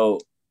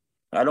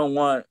 I don't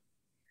want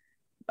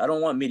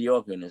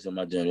mediocreness in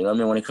my gym. You know what I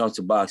mean? When it comes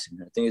to boxing,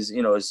 I think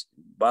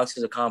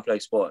boxing is a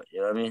complex sport. You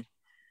know what I mean?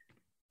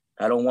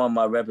 I don't want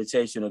my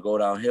reputation to go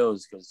down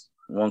hills because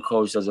one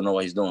coach doesn't know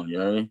what he's doing. You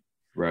know what I mean?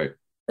 Right.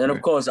 And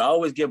of course, I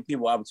always give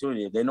people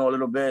opportunity. If they know a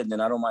little bit,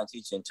 then I don't mind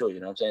teaching too. You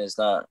know what I'm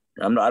saying?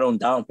 I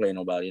don't downplay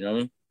nobody. You know what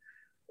I mean?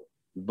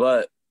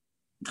 But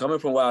coming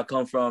from where I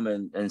come from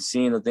and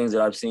seeing the things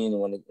that I've seen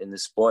in the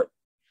sport,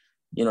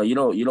 you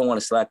don't want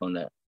to slack on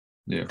that.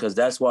 Yeah. Because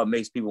that's what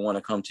makes people want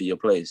to come to your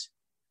place.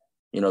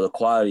 The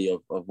quality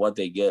of what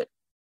they get.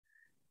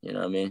 You know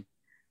what I mean?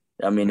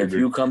 I mean, if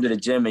you come to the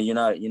gym and you're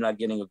not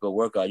getting a good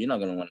workout, you're not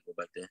gonna want to go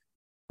back there.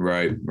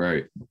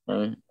 Right.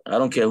 I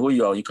don't care who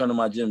you are. You come to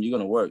my gym, you're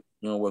gonna work.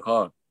 You're gonna work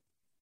hard.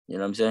 You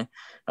know what I'm saying?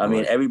 I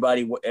mean,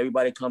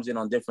 everybody comes in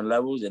on different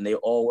levels and they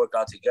all work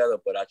out together.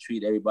 But I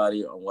treat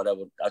everybody on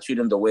whatever. I treat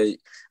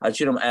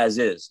them as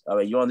is. All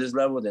right, you're on this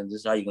level, then this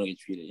is how you're gonna get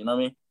treated. You know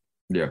what I mean?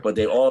 Yeah. But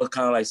they all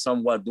kind of like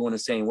somewhat doing the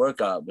same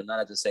workout, but not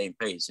at the same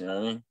pace. You know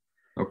what I mean?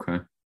 Okay.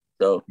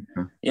 So,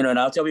 and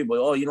I'll tell people,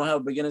 oh, you don't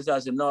have beginners? I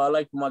said, no, I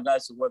like for my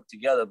guys to work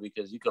together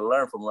because you can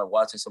learn from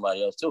watching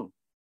somebody else too.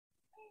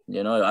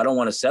 I don't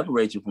want to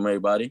separate you from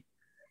everybody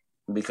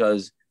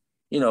because,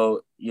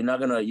 you're not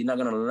gonna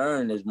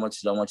learn as much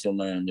as I want you to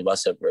learn if I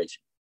separate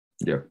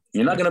you. Yeah.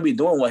 You're not gonna be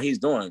doing what he's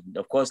doing,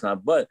 of course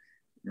not. But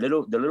the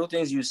little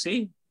things you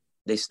see,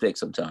 they stick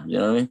sometimes. You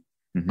know what I mean?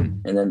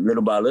 Mm-hmm. And then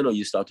little by little,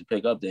 you start to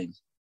pick up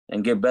things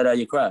and get better at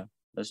your craft.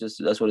 That's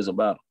what it's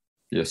about.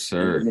 Yes,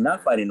 sir. You're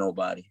not fighting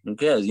nobody. Who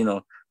cares?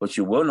 But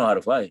you will know how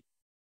to fight.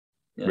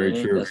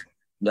 Very true.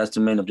 That's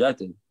the main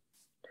objective.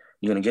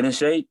 You're gonna get in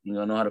shape. You're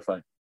gonna know how to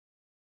fight.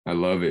 I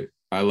love it.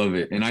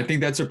 And I think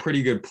that's a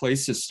pretty good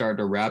place to start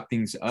to wrap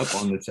things up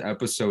on this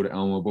episode,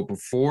 Elmo. But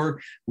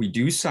before we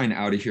do sign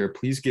out of here,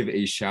 please give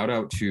a shout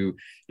out to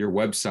your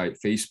website,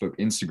 Facebook,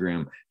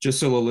 Instagram, just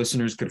so the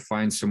listeners could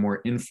find some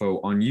more info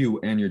on you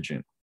and your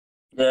gym.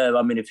 Yeah,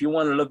 I mean, if you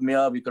want to look me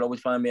up, you could always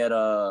find me at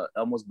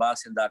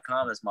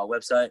elmosboxing.com. That's my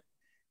website.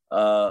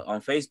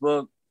 On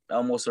Facebook,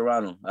 Elmo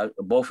Serrano. I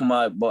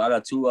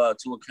got two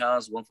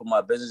accounts. One for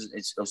my business.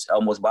 It's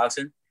Elmo's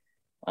Boxing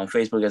on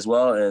Facebook as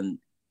well. And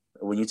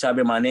when you type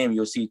in my name,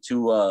 you'll see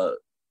two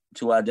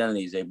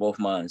identities. They both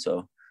mine.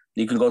 So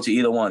you can go to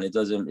either one. It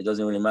doesn't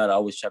really matter. I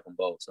always check them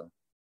both. So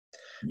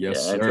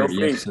yes, sir.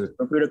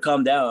 Feel free to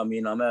come down. I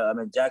mean, I'm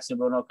in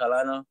Jacksonville, North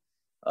Carolina,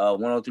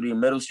 103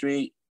 Middle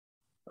Street.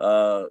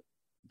 To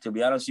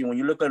be honest with you, when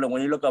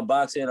you look up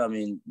boxing, I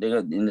mean,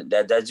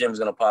 that gym is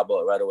gonna pop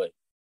up right away.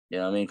 You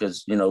know what I mean?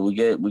 Because we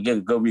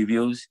get good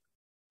reviews.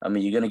 I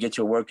mean, you're gonna get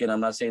your work in. I'm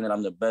not saying that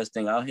I'm the best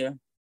thing out here,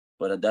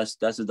 but that's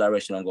the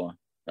direction I'm going.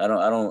 I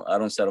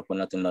don't settle for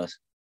nothing less.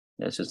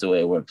 That's just the way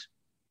it works.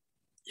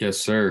 Yes,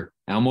 sir.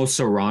 Elmo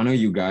Serrano,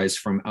 you guys,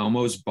 from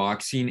Elmo's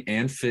Boxing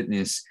and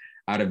Fitness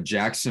out of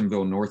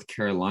Jacksonville, North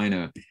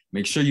Carolina.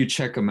 Make sure you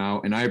check him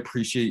out. And I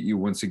appreciate you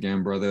once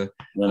again, brother.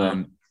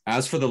 Yeah,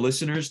 as for the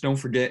listeners, don't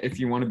forget, if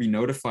you want to be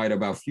notified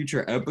about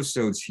future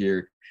episodes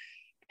here,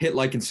 hit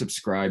like and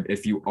subscribe.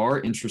 If you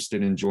are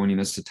interested in joining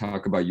us to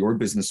talk about your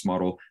business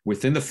model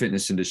within the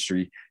fitness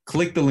industry,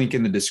 click the link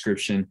in the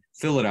description,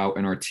 fill it out,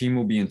 and our team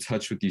will be in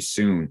touch with you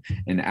soon.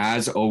 And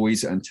as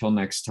always, until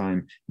next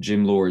time,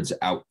 Gym Lords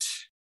out.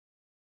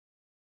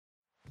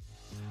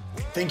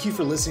 Thank you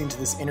for listening to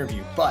this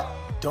interview, but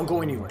Don't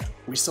go anywhere.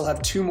 We still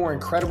have 2 more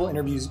incredible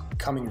interviews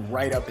coming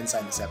right up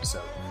inside this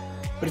episode.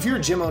 But if you're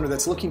a gym owner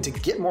that's looking to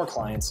get more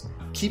clients,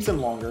 keep them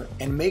longer,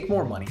 and make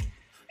more money,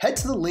 head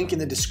to the link in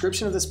the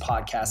description of this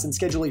podcast and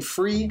schedule a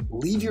free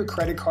leave your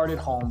credit card at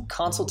home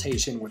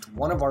consultation with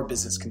one of our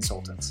business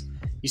consultants.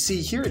 You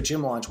see, here at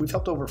Gym Launch, we've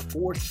helped over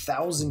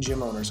 4,000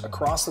 gym owners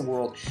across the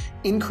world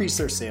increase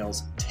their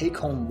sales, take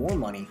home more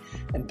money,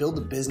 and build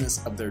the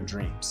business of their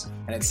dreams.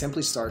 And it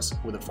simply starts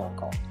with a phone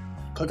call.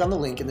 Click on the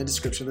link in the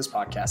description of this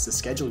podcast to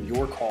schedule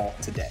your call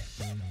today.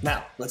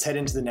 Now, let's head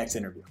into the next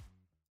interview.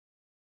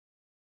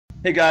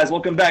 Hey guys,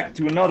 welcome back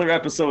to another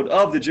episode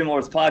of the Gym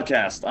Lords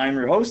Podcast. I'm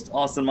your host,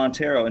 Austin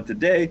Montero, and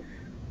today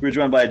we're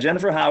joined by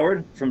Jennifer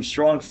Howard from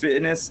Strong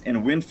Fitness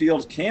in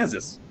Winfield,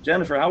 Kansas.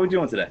 Jennifer, how are we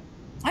doing today?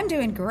 I'm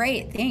doing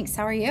great, thanks.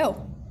 How are you?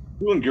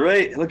 Doing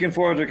great. Looking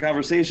forward to the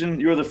conversation.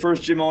 You're the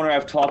first gym owner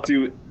I've talked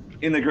to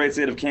in the great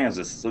state of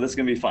Kansas, so this is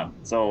going to be fun.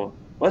 So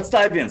let's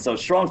dive in. So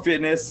Strong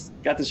Fitness,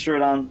 got the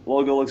shirt on,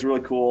 logo looks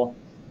really cool.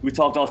 We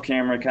talked off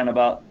camera kind of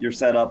about your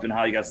setup and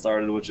how you got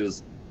started, which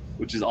is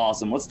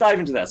awesome. Let's dive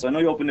into that. So I know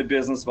you opened a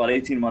business about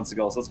 18 months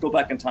ago, so let's go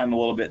back in time a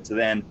little bit to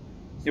then.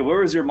 Where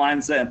was your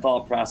mindset and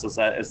thought process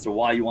as to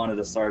why you wanted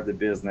to start the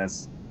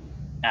business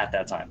at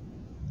that time?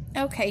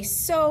 Okay,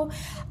 so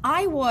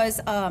I was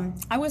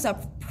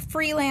a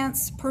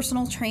freelance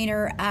personal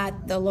trainer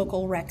at the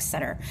local rec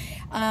center.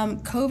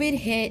 COVID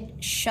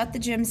hit, shut the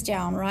gyms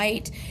down,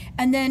 right?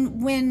 And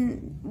then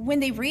when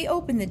they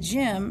reopened the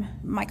gym,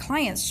 my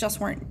clients just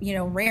weren't,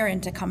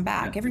 raring to come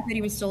back.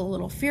 Everybody was still a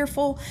little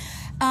fearful.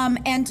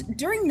 And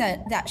during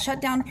that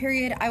shutdown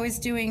period, I was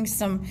doing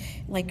some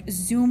like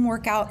Zoom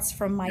workouts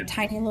from my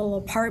tiny little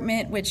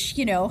apartment, which,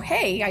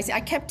 hey,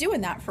 I kept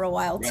doing that for a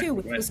while too,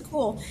 which was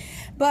cool.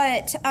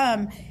 But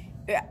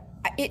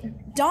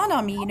it dawned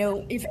on me,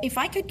 if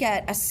I could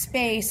get a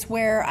space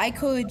where I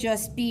could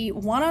just be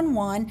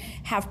one-on-one,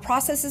 have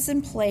processes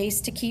in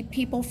place to keep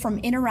people from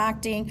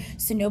interacting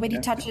so nobody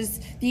touches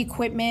the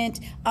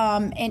equipment,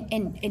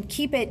 and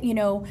keep it,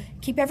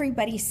 keep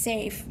everybody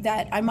safe,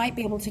 that I might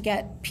be able to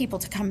get people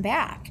to come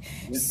back.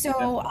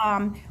 So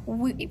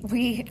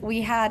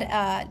we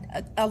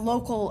had a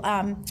local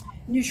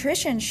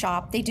nutrition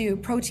shop. They do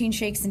protein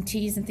shakes and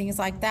teas and things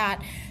like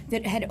that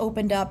had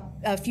opened up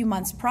a few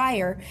months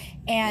prior,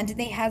 and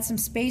they had some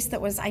space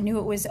I knew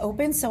it was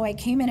open, so I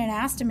came in and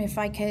asked them if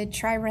I could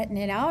try renting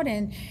it out,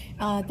 and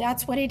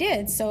that's what I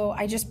did. So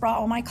I just brought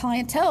all my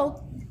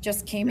clientele,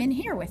 just came in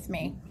here with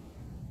me.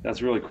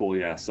 That's really cool.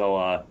 Yeah.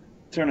 So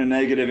turn a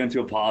negative into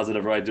a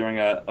positive, right, during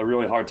a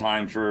really hard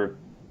time for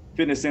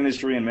fitness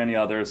industry and many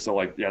others.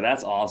 So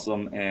that's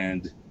awesome.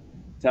 And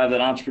to have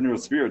that entrepreneurial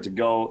spirit to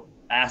go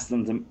ask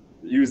them to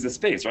use the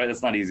space, right?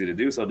 That's not easy to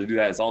do. So to do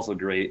that is also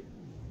great.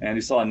 And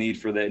you saw a need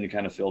for that and you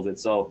kind of filled it.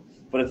 So,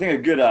 but I think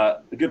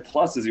a good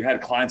plus is you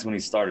had clients when you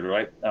started,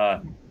 right?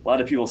 A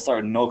lot of people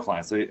start no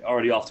clients, so you're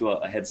already off to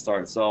a head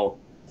start. So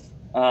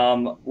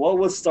so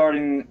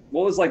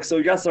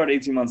you got started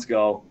 18 months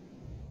ago,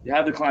 you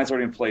have the clients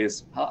already in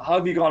place. How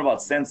have you gone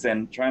about since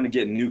then trying to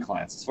get new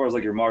clients, as far as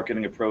your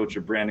marketing approach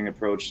or branding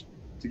approach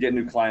to get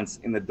new clients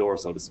in the door,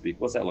 so to speak?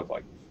 What's that look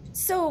like?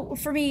 So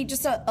for me,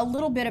 just a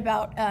little bit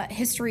about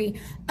history.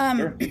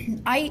 Sure.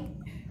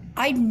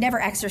 I never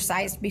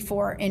exercised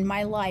before in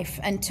my life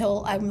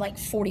until I'm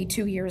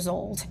 42 years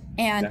old,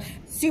 and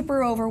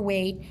super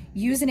overweight,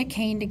 using a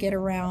cane to get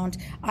around.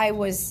 I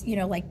was,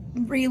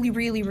 really,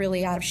 really,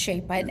 really out of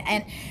shape.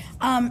 And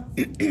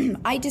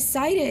I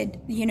decided,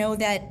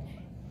 that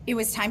it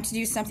was time to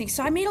do something.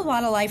 So I made a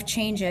lot of life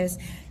changes.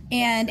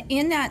 And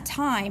in that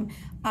time,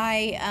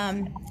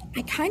 I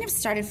kind of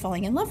started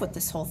falling in love with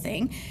this whole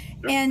thing.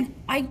 And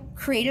I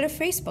created a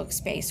Facebook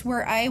space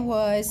where I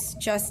was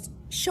just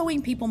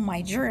showing people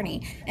my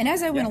journey. And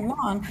as I went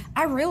along,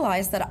 I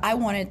realized that I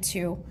wanted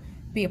to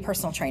be a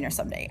personal trainer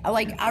someday.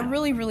 I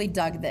really, really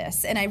dug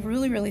this, and I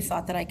really, really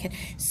thought that I could.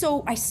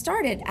 So I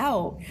started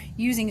out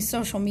using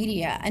social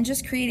media and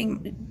just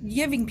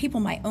giving people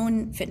my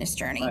own fitness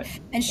journey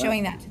and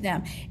showing that to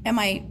them. And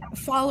my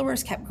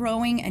followers kept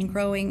growing and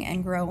growing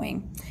and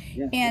growing.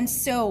 Yeah. And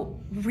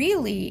so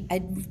really,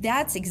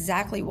 that's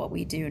exactly what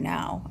we do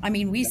now. I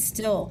mean, we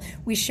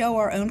show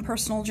our own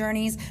personal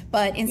journeys,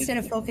 but instead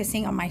of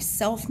focusing on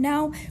myself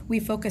now,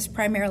 we focus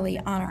primarily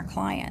on our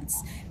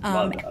clients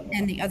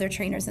and the other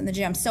trainers in the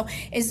gym. So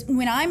is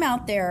when I'm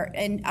out there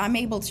and I'm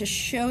able to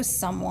show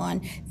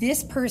someone,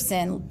 this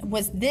person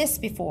was this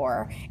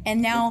before,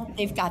 and now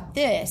they've got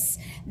this,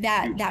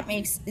 that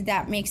makes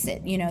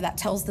it, that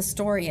tells the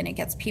story, and it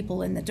gets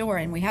people in the door.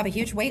 And we have a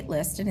huge wait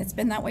list, and it's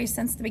been that way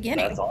since the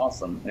beginning. That's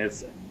awesome.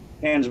 It's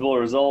tangible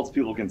results.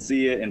 People can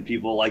see it, and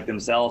people like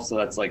themselves. So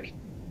that's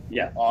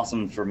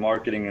awesome for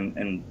marketing,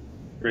 and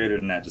greater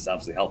than that, just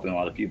obviously helping a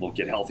lot of people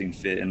get healthy and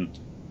fit and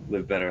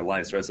live better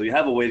lives, right? So you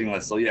have a waiting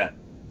list. So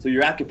so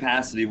you're at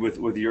capacity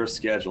with your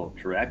schedule,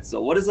 correct?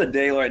 So what is a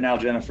day right now,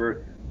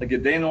 Jennifer? Like a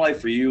day in the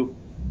life for you,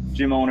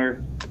 gym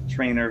owner,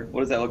 trainer, what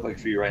does that look like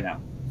for you right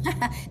now?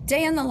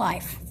 Day in the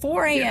life,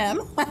 4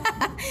 a.m.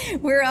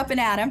 We're up and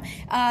at 'em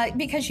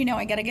because,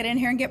 I got to get in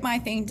here and get my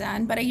thing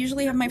done. But I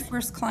usually have my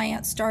first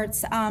client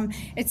starts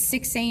at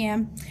 6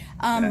 a.m.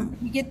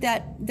 We get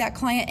that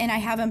client and I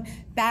have them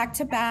back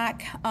to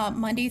back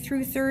Monday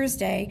through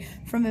Thursday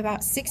from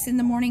about 6 in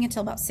the morning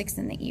until about 6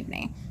 in the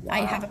evening. Wow. I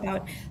have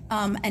about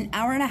an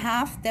hour and a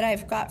half that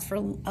I've got for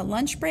a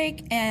lunch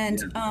break.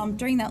 And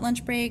during that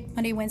lunch break,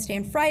 Monday, Wednesday,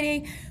 and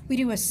Friday, we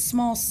do a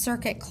small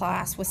circuit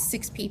class with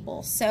 6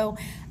 people. So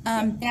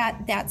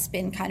that's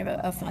been kind of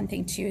a fun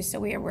thing too. So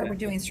we're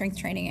doing strength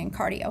training and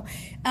cardio.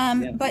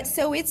 But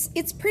so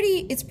it's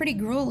pretty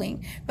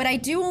grueling. But I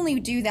do only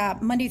do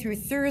that Monday through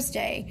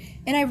Thursday,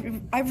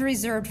 and I've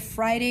reserved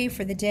Friday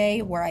for the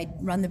day where I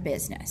run the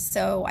business.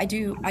 So I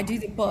do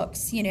the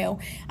books.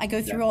 I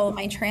go through all of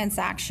my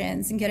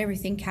transactions and get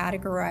everything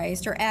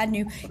categorized or add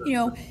new.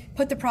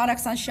 Put the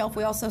products on shelf.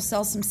 We also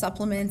sell some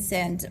supplements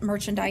and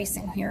merchandise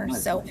in here.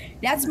 So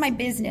that's my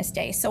business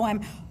day. So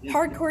I'm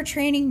hardcore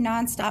training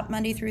nonstop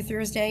Monday through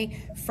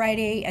Thursday.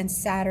 Friday and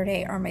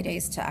Saturday are my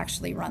days to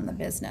actually run the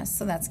business.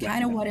 So that's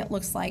kind of what it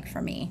looks like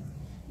for me.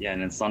 Yeah,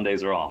 and then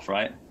Sundays are off,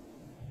 right?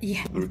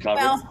 Yeah.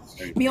 Well,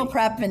 meal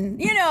prep and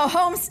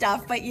home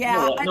stuff, but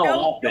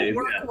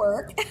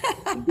work.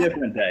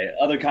 Different day.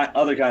 Other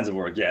kinds of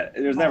work. Yeah,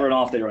 there's never an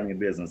off day running a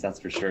business. That's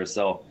for sure.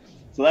 So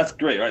that's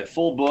great, right?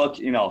 Full book,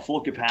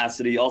 full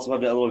capacity. Also have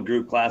that little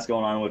group class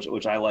going on,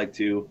 which I like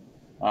to.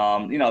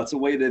 It's a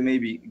way to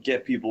maybe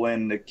get people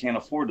in that can't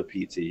afford the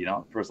PT,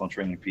 personal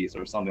training piece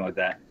or something like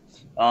that.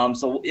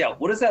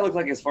 What does that look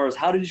like as far as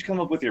how did you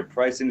come up with your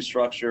pricing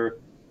structure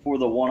for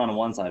the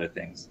one-on-one side of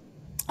things?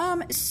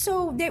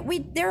 So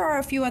there are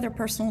a few other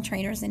personal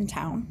trainers in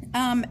town.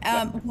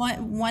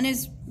 One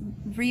is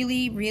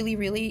really, really,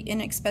 really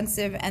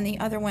inexpensive, and the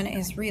other one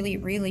is really,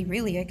 really,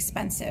 really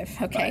expensive.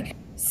 Okay. Right.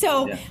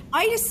 So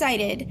I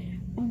decided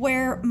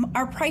where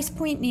our price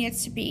point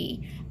needs to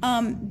be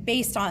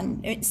based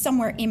on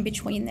somewhere in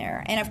between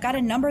there. And I've got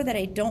a number that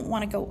I don't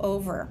want to go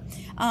over.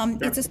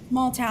 It's a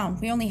small town.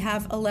 We only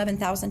have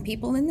 11,000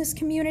 people in this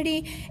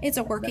community. It's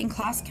a working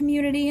class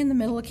community in the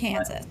middle of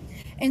Kansas.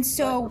 And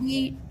so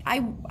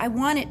I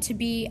want it to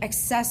be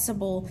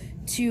accessible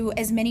to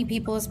as many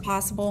people as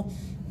possible.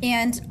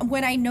 And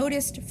what I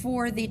noticed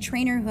for the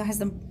trainer who has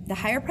the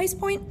higher price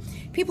point,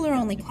 people are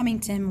only coming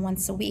to him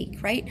once a week,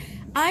 right?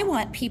 I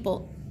want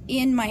people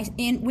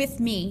with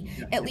me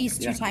at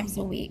least 2 times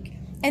a week.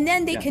 And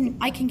then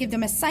I can give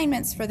them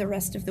assignments for the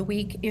rest of the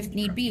week if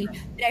need be.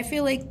 But I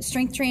feel like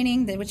strength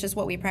training, which is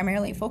what we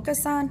primarily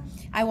focus on,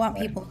 I want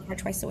people here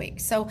twice a week.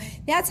 So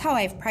that's how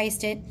I've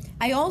priced it.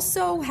 I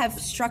also have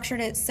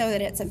structured it so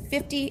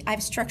that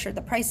I've structured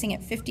the pricing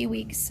at 50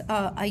 weeks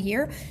a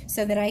year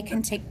so that I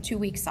can take 2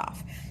 weeks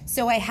off.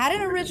 So I had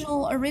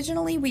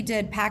originally we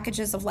did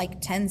packages of like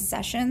 10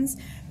 sessions.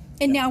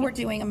 And now we're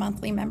doing a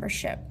monthly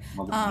membership.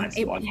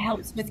 It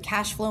helps with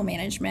cash flow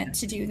management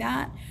to do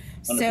that.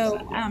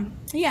 100%.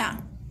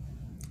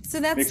 So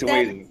that's makes it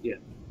way easier.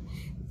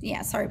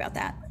 Yeah, sorry about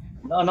that.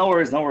 No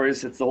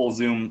worries. It's the whole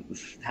Zoom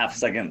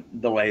half-second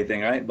delay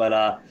thing, right?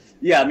 But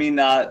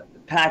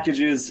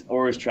packages,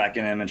 always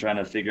tracking them and trying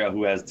to figure out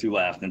who has 2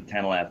 left and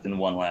 10 left and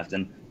 1 left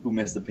and who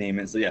missed the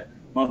payment. So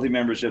monthly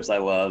memberships I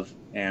love,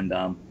 and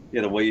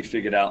the way you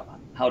figured out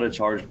how to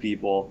charge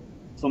people.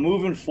 So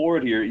moving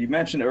forward here, you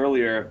mentioned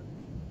earlier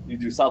you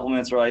do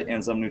supplements, right,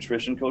 and some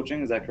nutrition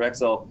coaching. Is that correct?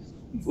 So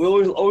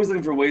we're always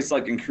looking for ways to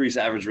increase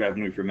average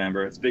revenue per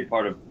member. It's a big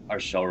part of our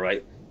show,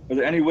 right? Are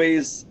there any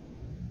ways?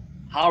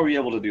 How are you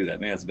able to do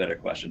that? Maybe that's a better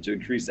question. To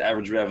increase the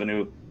average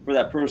revenue for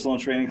that personal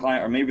training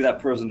client, or maybe that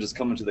person just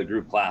coming to the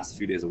group class a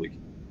few days a week.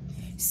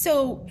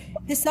 So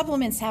the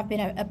supplements have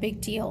been a big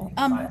deal.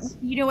 Nice.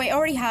 I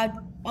already had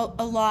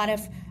a lot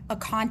of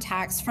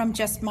contacts from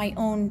just my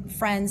own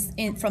friends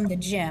from the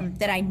gym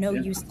that I know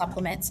use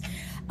supplements.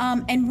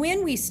 And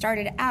when we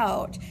started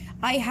out,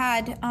 I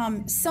had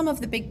some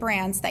of the big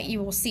brands that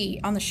you will see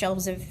on the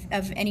shelves of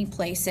any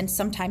place, and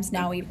sometimes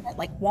now even at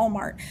like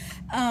Walmart.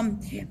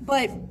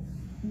 But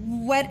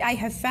what I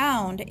have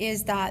found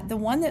is that the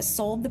one that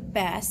sold the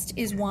best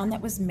is one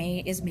that is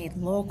made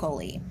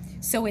locally.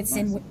 So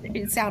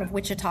it's out of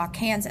Wichita,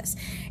 Kansas,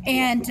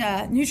 and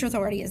Nutra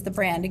Authority is the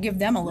brand, to give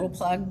them a little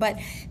plug. But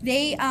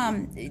they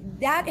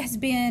that's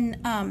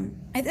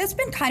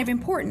been kind of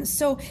important.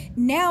 So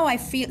now I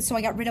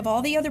got rid of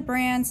all the other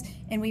brands,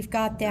 and we've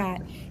got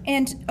that.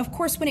 And of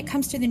course, when it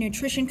comes to the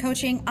nutrition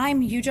coaching,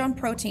 I'm huge on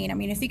protein. I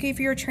mean, if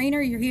you're a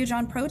trainer, you're huge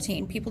on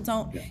protein. People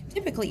don't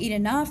typically eat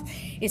enough.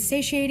 It's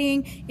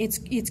satiating.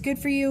 It's good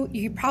for you.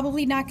 You're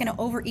probably not going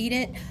to overeat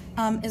it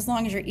as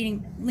long as you're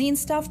eating lean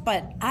stuff.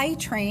 But I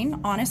train,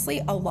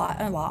 honestly, a lot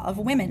of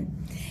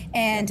women,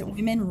 and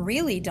women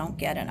really don't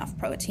get enough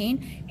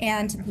protein.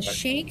 And the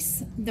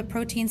shakes, the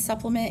protein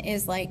supplement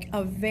is like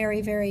a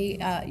very, very,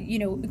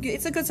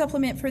 it's a good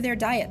supplement for their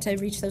diet to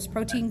reach those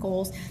protein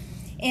goals.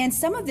 And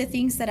some of the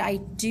things that I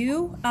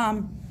do,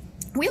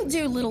 we'll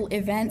do little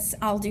events.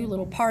 I'll do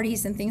little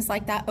parties and things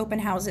like that, open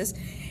houses.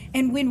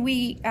 And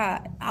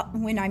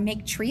when I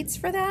make treats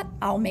for that,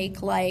 I'll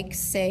make like,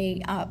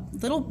 say,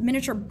 little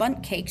miniature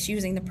bundt cakes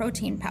using the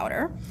protein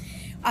powder.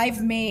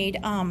 I've made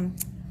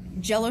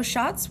Jello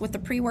shots with the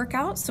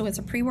pre-workout, so it's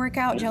a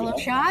pre-workout Jello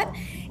shot,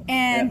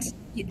 and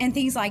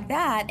things like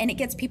that, and it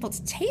gets people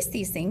to taste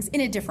these things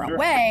in a different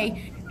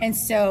way, and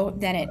so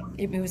then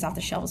it moves off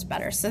the shelves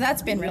better. So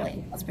that's been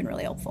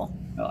really helpful.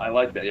 I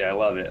like that. Yeah, I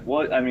love it.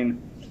 Well, I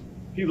mean,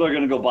 people are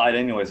going to go buy it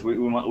anyways.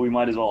 We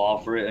might as well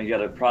offer it and get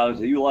a product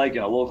that you like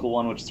and a local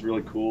one, which is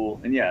really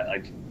cool. And yeah,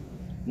 like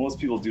most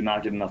people do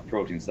not get enough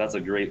protein, so that's a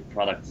great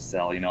product to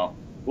sell.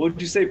 What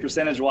would you say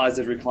percentage-wise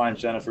of your clients,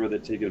 Jennifer,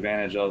 that take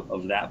advantage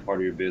of that part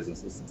of your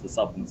business, the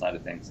supplement side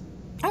of things?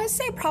 I would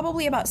say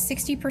probably about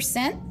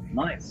 60%.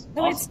 Nice.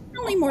 So awesome. It's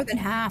definitely more than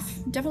half.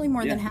 Definitely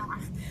more than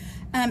half.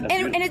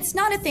 And it's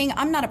not a thing.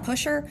 I'm not a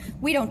pusher.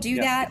 We don't do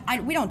that.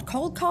 We don't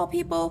cold call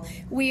people.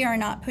 We are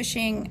not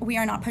pushing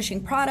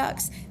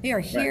products. They are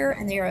here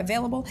and they are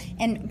available.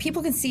 And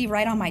people can see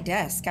right on my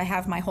desk. I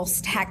have my whole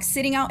stack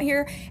sitting out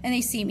here, and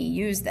they see me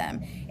use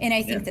them. And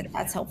I think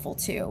that's helpful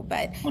too.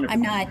 But 100%.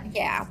 I'm not.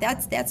 Yeah,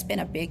 that's been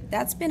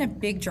a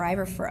big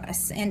driver for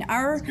us. And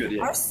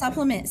our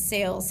supplement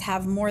sales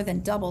have more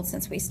than doubled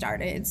since we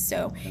started.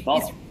 So that's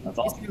awesome.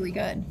 It's really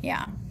good.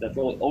 Yeah. That's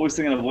always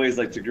thinking of ways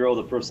like to grow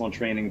the personal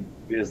training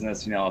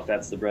business, if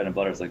that's the bread and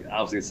butter. It's like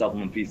obviously the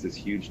supplement piece is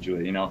huge to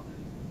it,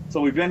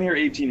 So we've been here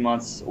 18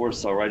 months or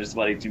so, right? Just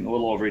about 18, a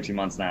little over 18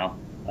 months now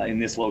in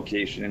your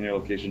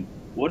location.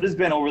 What has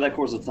been over that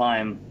course of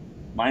time,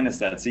 minus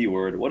that C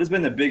word, what has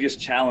been the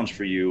biggest challenge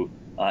for you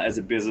as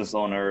a business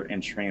owner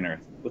and trainer?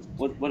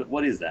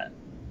 What is that?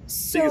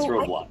 Biggest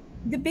roadblock?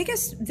 The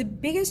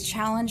biggest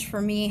challenge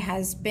for me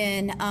has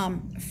been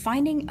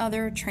finding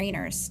other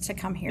trainers to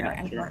come here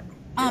and work.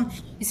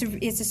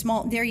 It's a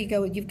small, there you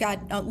go. You've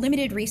got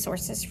limited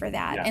resources for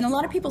that. And a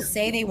lot of people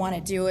say they want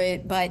to do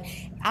it, but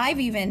I've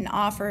even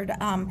offered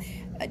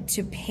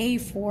to pay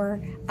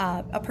for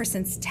a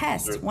person's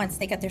test once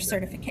they get their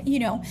certificate,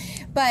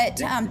 but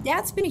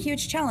that's been a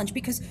huge challenge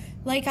because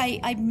like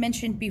I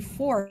mentioned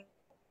before,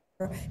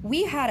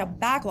 we had a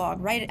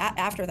backlog right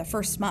after the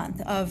first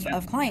month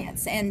of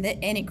clients, and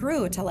it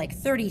grew to like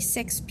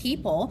 36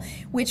 people,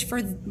 which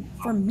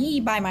for me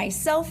by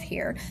myself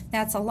here,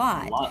 that's a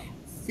lot.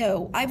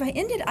 So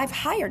I've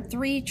hired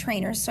 3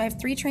 trainers. So I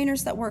have 3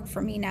 trainers that work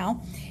for me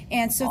now.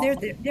 And so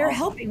they're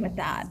helping with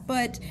that.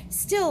 But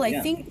still, I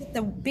think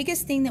the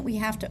biggest thing that we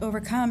have to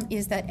overcome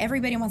is that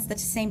everybody wants the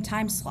same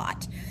time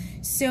slot.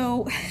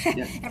 So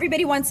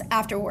everybody wants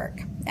after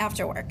work.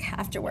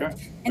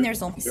 And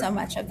there's only so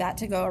much of that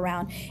to go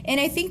around. And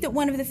I think that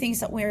one of the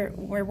things that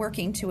we're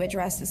working to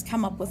address is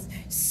come up with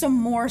some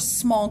more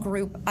small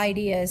group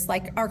ideas,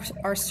 like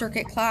our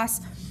circuit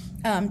class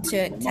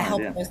to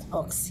help those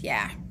folks.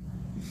 Yeah.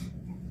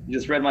 You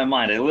just read my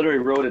mind. I literally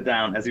wrote it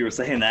down as you were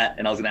saying that,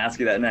 and I was going to ask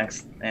you that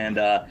next. And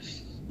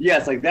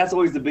it's like that's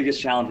always the biggest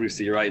challenge we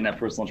see, right, in that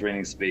personal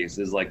training space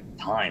is like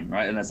time,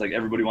 right? And that's like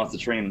everybody wants to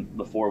train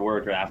before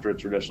work or after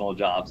traditional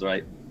jobs,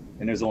 right?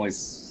 And there's only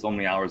so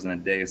many hours in a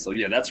day. So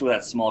that's where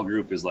that small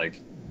group is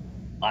like,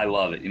 I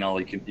love it.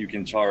 Like you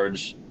can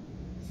charge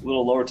a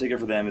little lower ticket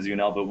for them, as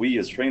but we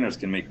as trainers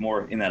can make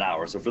more in that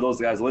hour. So for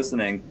those guys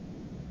listening,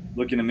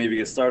 looking to maybe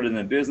get started in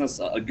the business,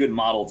 a good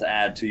model to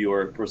add to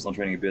your personal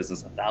training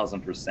business,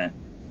 1,000%. So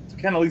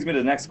it kind of leads me to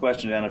the next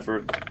question, Jennifer.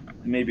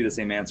 It may be the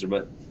same answer,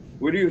 but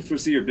where do you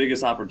foresee your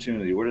biggest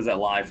opportunity? Where does that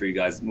lie for you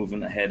guys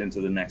moving ahead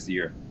into the next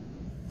year?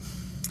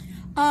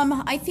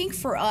 I think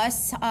for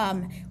us,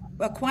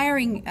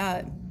 acquiring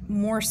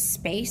more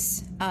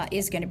space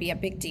is going to be a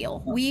big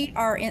deal. We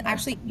are in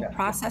the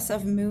process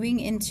of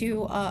moving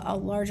into a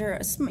larger,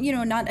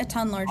 not a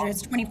ton larger,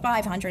 it's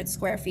 2,500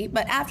 square feet,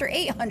 but after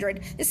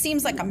 800, it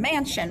seems like a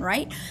mansion,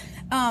 right?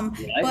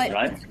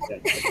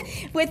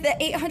 With the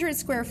 800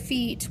 square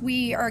feet,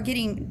 we are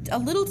getting a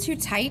little too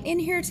tight in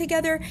here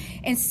together,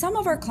 and some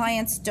of our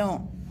clients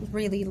don't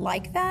really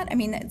like that. I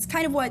mean, it's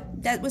kind of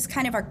that was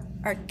kind of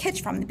our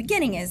pitch from the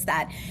beginning, is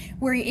that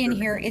we're in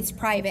here, it's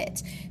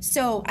private.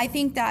 So I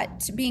think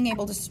that being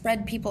able to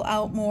spread people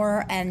out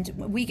more, and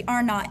we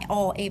are not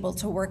all able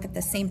to work at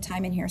the same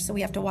time in here, so we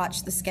have to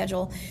watch the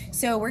schedule.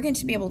 So we're going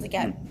to be able to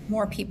get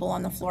more people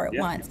on the floor at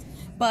once.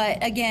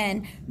 But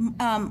again,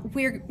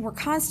 we're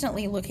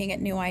constantly looking at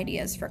new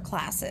ideas for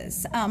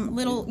classes.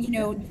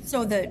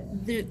 So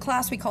the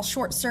class we call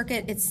Short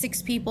Circuit, it's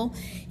 6 people.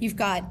 You've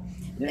got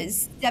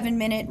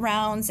 7-minute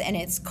rounds, and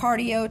it's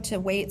cardio to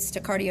weights to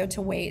cardio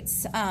to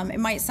weights. It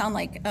might sound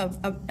like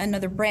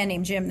another brand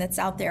name gym that's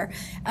out there,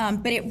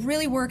 but it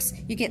really works.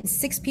 You get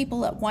 6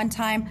 people at one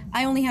time.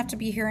 I only have to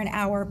be here an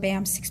hour.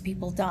 Bam, 6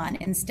 people done,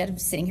 instead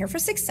of sitting here for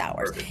 6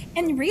 hours.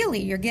 And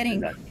really, you're getting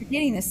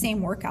the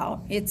same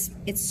workout. It's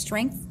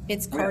strength,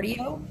 it's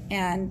cardio,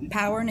 and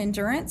power and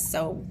endurance.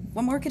 So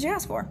what more could you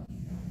ask for?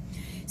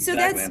 So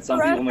that's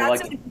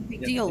a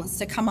big deal, is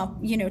to come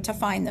up, to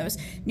find those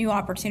new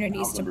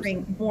opportunities to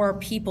bring more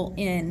people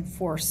in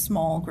for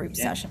small group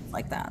sessions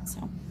like that.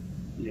 So,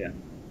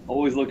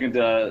 always looking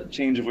to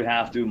change if we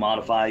have to,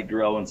 modify,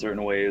 grow in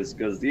certain ways,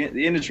 because the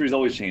industry is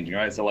always changing,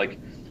 right? So like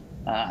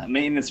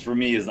maintenance for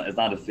me is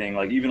not a thing.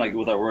 Like even like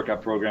with our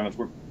workout program,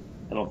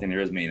 I don't think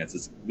there is maintenance.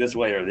 It's this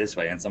way or this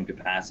way in some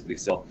capacity.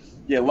 So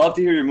yeah, love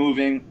to hear you're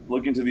moving,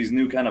 look into these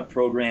new kind of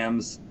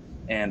programs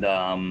and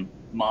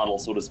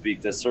models, so to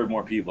speak, to serve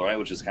more people, right?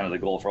 Which is kind of the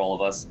goal for all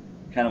of us,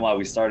 kind of why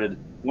we started.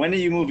 When are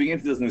you moving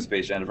into this new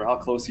space, Jennifer? How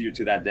close are you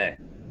to that day?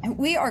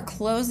 We are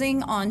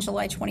closing on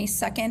July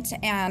 22nd,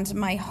 and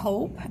my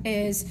hope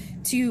is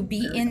to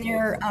be in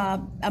there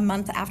a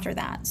month after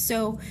that.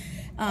 So,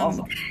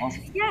 Awesome.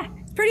 yeah,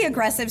 it's pretty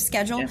aggressive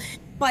schedule,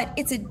 but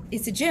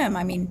it's a gym.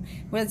 I mean,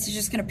 well, it's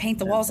just going to paint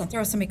the walls and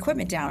throw some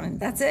equipment down, and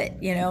that's it.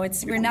 You know,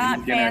 we're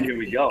not. Here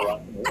we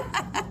go.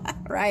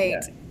 Right.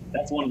 Yeah,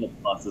 that's one of the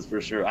pluses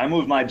for sure. I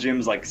moved my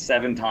gyms like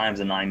 7 times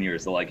in 9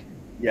 years, so like,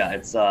 yeah,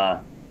 it's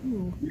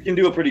you can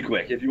do it pretty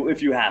quick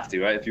if you have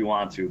to, right? If you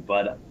want to,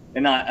 but.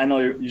 And I know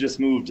you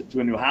just moved to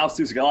a new house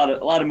too, so you got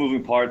a lot of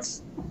moving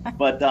parts.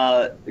 But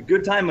a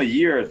good time of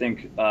year, I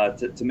think,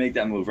 to make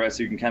that move, right?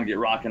 So you can kind of get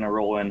rocking and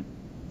rolling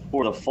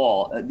for the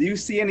fall. Do you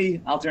see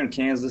any out there in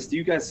Kansas? Do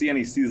you guys see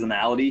any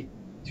seasonality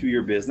to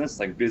your business,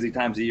 like busy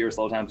times of year,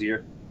 slow times of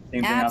year?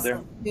 Same thing out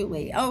there?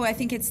 Absolutely. Oh, I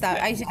think it's that.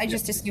 I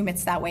just assume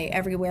it's that way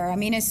everywhere. I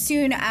mean, as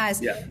soon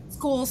as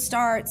school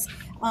starts,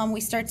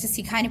 we start to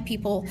see kind of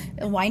people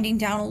winding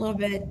down a little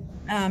bit.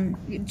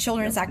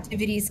 Children's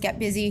activities get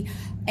busy,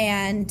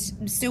 and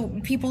so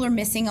people are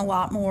missing a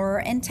lot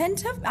more and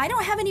I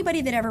don't have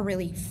anybody that ever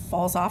really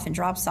falls off and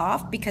drops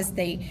off, because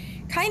they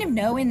kind of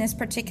know in this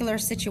particular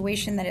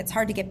situation that it's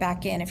hard to get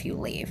back in if you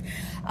leave.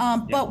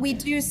 But we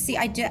do see,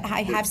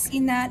 I have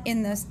seen that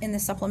in the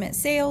supplement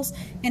sales,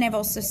 and I've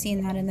also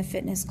seen that in the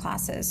fitness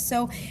classes.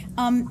 So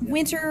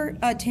winter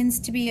tends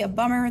to be a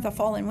bummer, the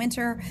fall and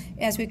winter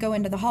as we go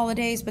into the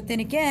holidays, but then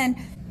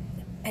again,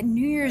 and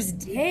New Year's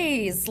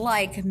Day is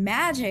like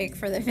magic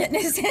for the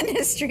fitness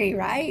industry,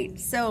 right?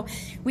 So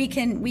we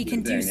can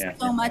do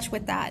so much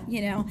with that.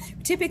 You know,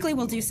 typically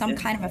we'll do some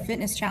kind of a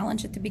fitness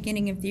challenge at the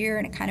beginning of the year,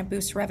 and it kind of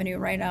boosts revenue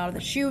right out of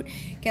the chute,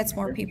 gets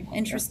more people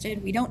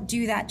interested. We don't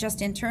do that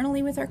just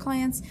internally with our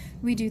clients;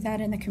 we do that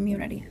in the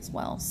community as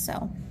well.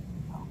 So.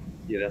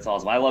 Yeah, that's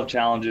awesome. I love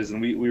challenges, and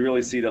we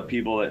really see the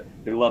people that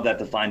they love that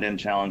defined end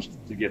challenge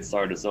to get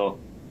started. So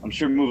I'm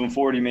sure moving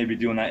forward, you may be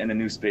doing that in a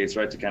new space,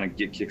 right, to kind of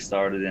get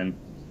kick-started and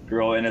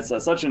grow. And it's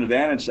such an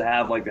advantage to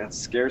have like that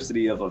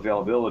scarcity of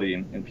availability,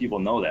 and people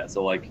know that.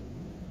 So like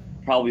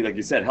probably, like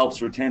you said, helps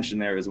retention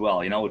there as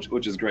well, you know,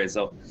 which is great.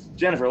 So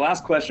Jennifer,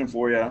 last question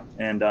for you.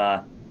 And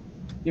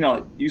you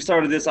know, you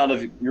started this out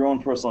of your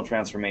own personal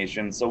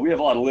transformation. So we have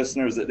a lot of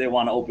listeners that they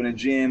want to open a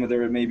gym, or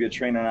they're maybe a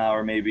trainer now,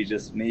 or maybe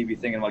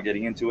thinking about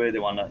getting into it. They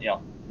want to, you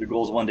know, their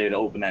goal is one day to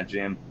open that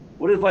gym.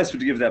 What advice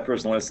would you give that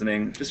person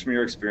listening, just from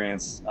your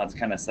experience, to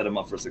kind of set them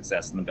up for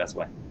success in the best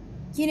way?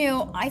 You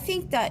know, I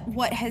think that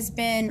what has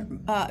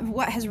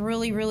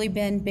really, really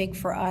been big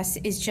for us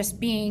is just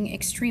being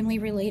extremely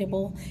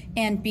relatable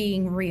and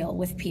being real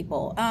with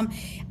people.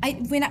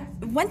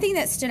 One thing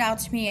that stood out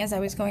to me as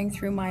I was going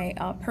through my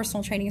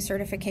personal training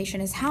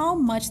certification is how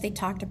much they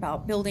talked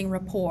about building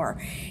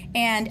rapport,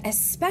 and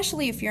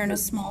especially if you're in a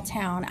small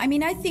town. I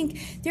mean, I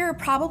think there are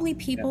probably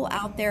people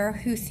out there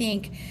who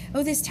think,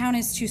 "Oh, this town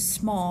is too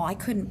small. I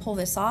couldn't pull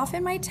this off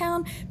in my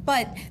town."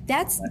 But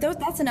that's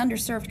an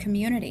underserved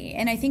community,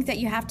 and I think that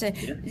you have to,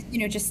 you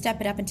know, just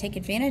step it up and take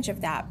advantage of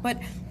that. But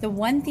the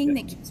one thing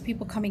that keeps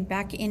people coming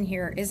back in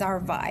here is our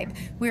vibe.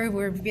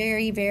 We're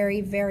very,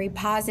 very, very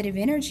positive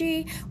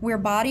energy. We're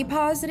body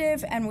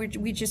positive, and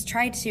we just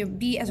try to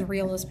be as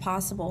real as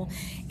possible.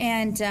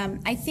 And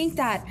I think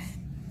that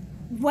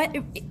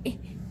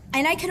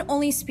and I can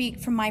only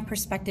speak from my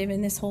perspective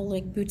in this whole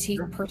like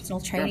boutique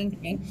personal training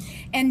thing,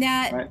 and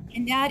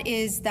that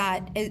is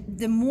that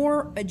the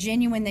more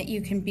genuine that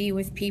you can be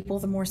with people,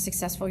 the more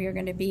successful you're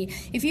going to be.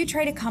 If you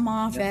try to come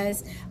off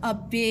as a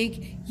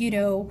big, you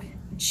know,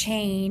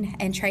 chain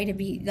and try to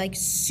be like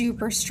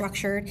super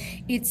structured,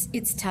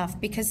 it's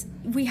tough, because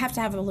we have to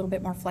have a little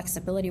bit more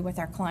flexibility with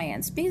our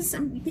clients, because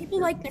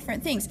people like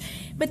different things.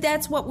 But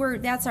that's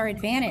our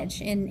advantage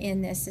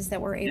in this, is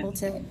that we're able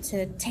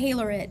to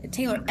tailor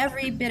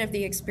every bit of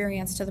the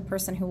experience to the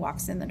person who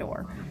walks in the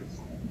door.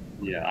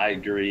 Yeah, I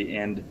agree.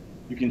 And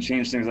you can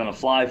change things on the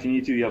fly if you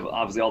need to. You have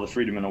obviously all the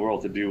freedom in the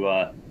world to do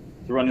to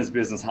run this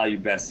business how you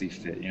best see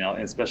fit, you know,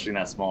 and especially in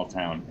that small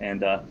town.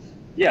 And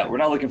yeah, we're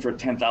not looking for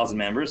 10,000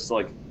 members. So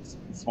like,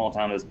 small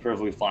town is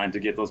perfectly fine to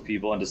get those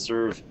people and to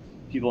serve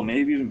people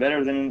maybe even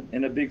better than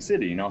in a big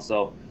city, you know?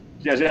 So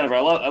yeah, Jennifer, I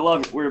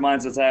love where your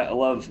mindset's at. I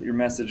love your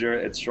message here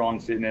at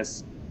Strong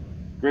Fitness.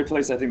 Great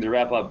place, I think, to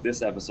wrap up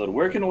this episode.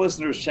 Where can the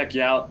listeners check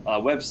you out?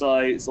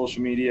 Website,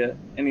 social media,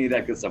 any of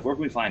that good stuff? Where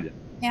can we find it?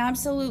 Yeah,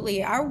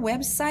 absolutely. Our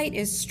website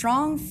is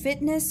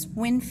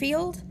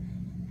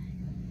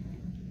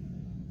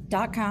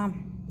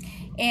strongfitnesswinfield.com.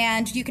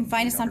 And you can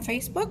find us on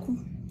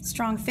Facebook,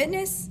 Strong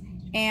Fitness,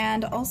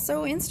 and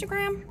also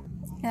Instagram.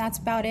 And that's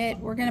about it.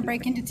 We're going to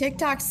break into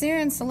TikTok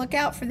soon, so look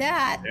out for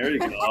that. There you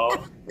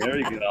go. There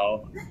you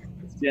go.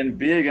 It's getting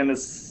big on the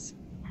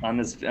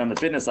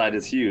fitness side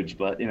is huge,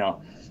 but you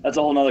know, that's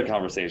a whole nother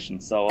conversation.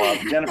 So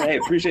Jennifer, hey,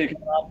 appreciate you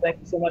coming on. Thank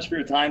you so much for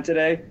your time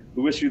today.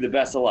 We wish you the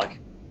best of luck.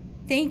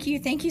 Thank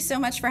you so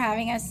much for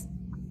having us.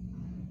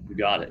 You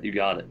got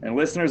it. And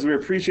listeners, we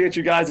appreciate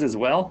you guys as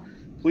well.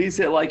 Please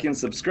hit like and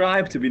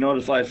subscribe to be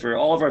notified for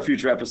all of our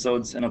future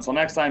episodes. And until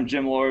next time,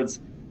 Gym Lords,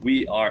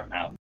 we are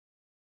out.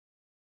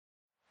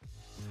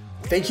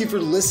 Thank you for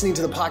listening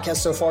to the podcast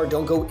so far.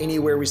 Don't go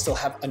anywhere. We still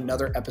have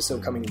another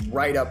episode coming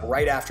right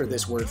after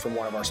this word from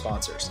one of our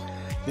sponsors.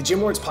 The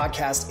Gym Lords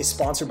podcast is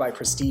sponsored by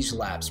Prestige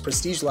Labs.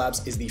 Prestige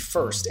Labs is the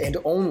first and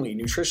only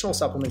nutritional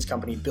supplements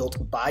company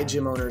built by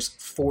gym owners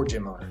for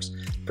gym owners.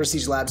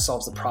 Prestige Labs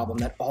solves the problem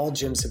that all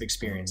gyms have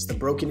experienced: the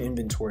broken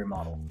inventory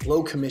model,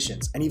 low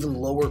commissions, and even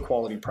lower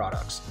quality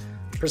products.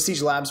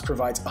 Prestige Labs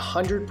provides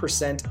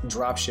 100%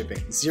 drop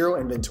shipping, zero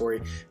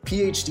inventory,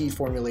 PhD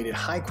formulated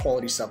high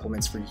quality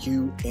supplements for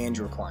you and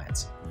your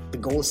clients. The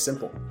goal is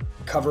simple: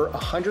 cover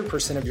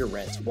 100% of your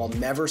rent while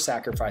never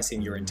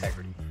sacrificing your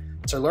integrity.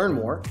 To learn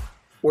more,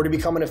 or to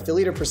become an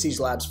affiliate of Prestige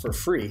Labs for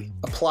free,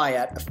 apply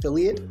at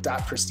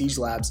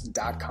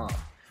affiliate.prestigelabs.com.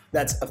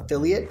 That's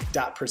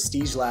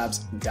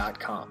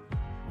affiliate.prestigelabs.com.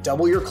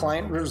 Double your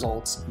client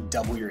results,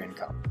 double your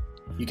income.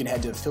 You can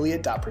head to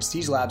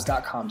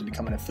affiliate.prestigelabs.com to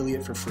become an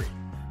affiliate for free.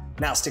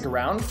 Now stick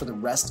around for the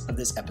rest of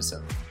this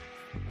episode.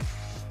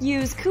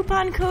 Use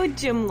coupon code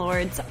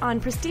GYMLORDS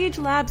on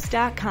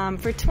prestigelabs.com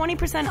for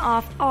 20%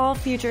 off all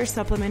future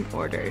supplement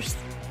orders.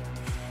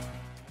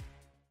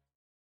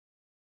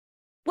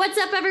 What's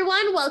up,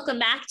 everyone? Welcome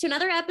back to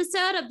another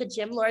episode of the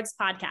Gym Lords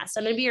podcast.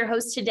 I'm going to be your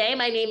host today.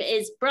 My name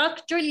is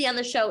Brooke. Joining me on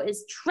the show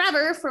is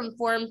Trevor from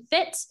Form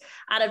Fit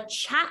out of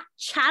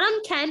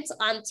Chatham, Kent,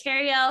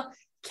 Ontario,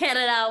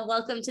 Canada.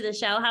 Welcome to the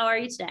show. How are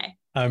you today?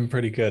 I'm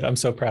pretty good. I'm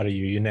so proud of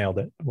you. You nailed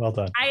it. Well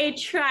done. I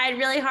tried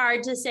really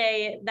hard to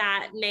say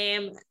that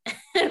name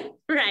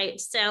right.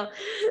 So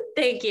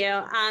thank you.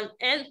 And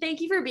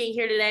thank you for being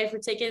here today, for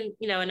taking,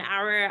 an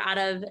hour out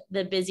of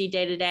the busy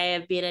day-to-day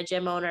of being a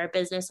gym owner, a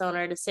business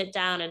owner, to sit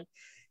down and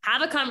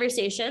have a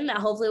conversation that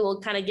hopefully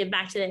will kind of give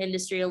back to the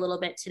industry a little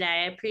bit today.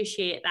 I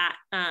appreciate that.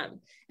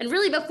 And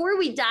really, before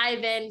we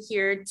dive in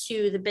here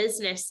to the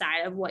business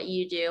side of what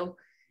you do,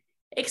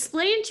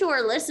 explain to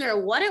our listener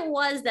what it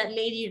was that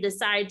made you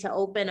decide to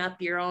open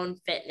up your own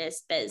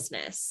fitness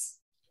business.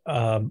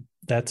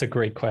 That's a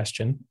great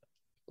question.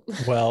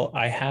 Well,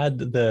 I had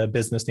the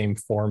business name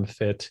Form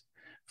Fit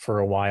for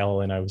a while,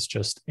 and I was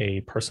just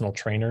a personal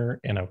trainer,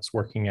 and I was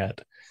working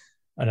at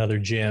another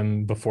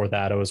gym. Before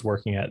that, I was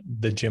working at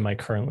the gym I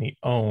currently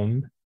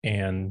own,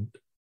 and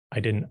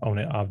I didn't own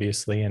it,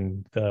 obviously.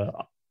 And the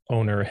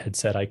owner had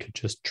said I could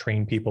just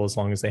train people as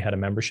long as they had a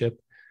membership.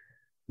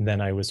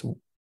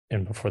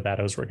 And before that,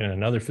 I was working at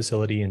another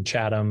facility in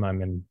Chatham.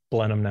 I'm in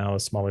Blenheim now, a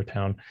smaller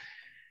town.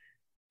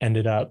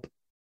 Ended up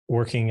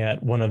working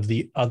at one of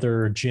the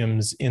other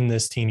gyms in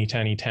this teeny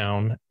tiny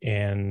town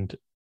and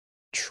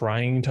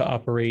trying to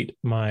operate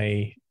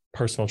my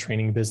personal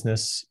training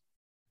business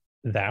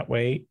that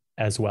way,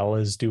 as well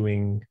as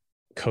doing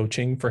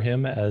coaching for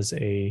him as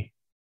a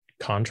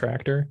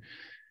contractor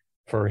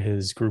for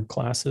his group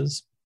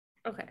classes.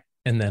 Okay.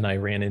 And then I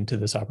ran into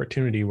this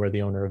opportunity where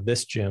the owner of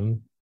this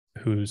gym,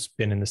 who's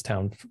been in this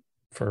town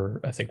for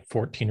I think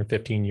 14 or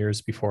 15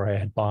 years before I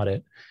had bought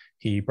it,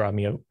 he brought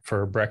me out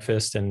for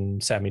breakfast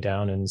and sat me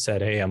down and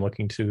said, "Hey, I'm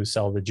looking to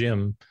sell the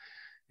gym,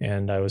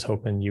 and I was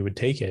hoping you would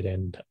take it."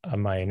 And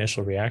my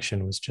initial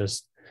reaction was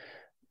just,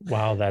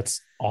 wow,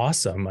 that's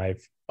awesome.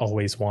 I've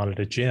always wanted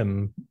a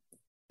gym.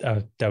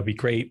 That would be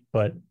great,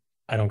 but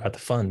I don't got the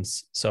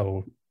funds.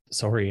 So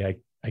sorry, I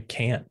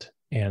can't.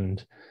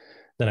 And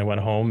then I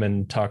went home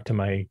and talked to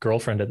my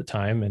girlfriend at the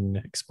time and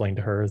explained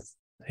to her,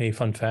 "Hey,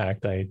 fun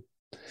fact,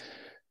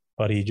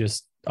 buddy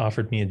just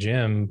offered me a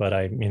gym, but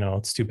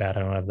it's too bad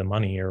I don't have the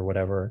money," or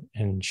whatever.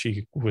 And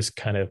she was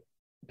kind of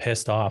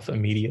pissed off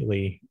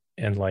immediately.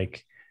 And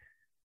like,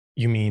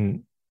 "You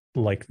mean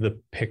like the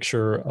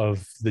picture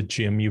of the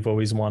gym you've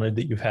always wanted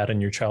that you've had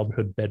in your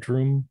childhood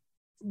bedroom?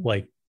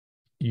 Like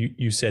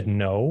you said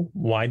no.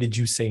 Why did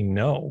you say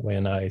no?"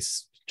 And I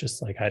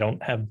just like, "I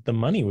don't have the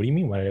money. What do you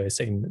mean? Why did I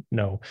say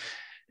no?"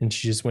 And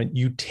she just went,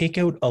 "You take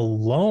out a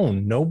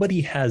loan.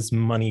 Nobody has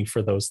money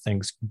for those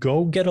things.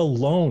 Go get a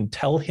loan.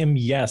 Tell him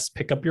yes.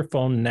 Pick up your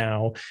phone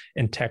now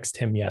and text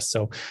him yes."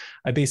 So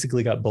I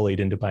basically got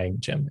bullied into buying a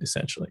gym,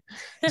 essentially.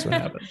 That's what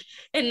happened.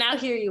 And now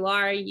here you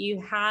are.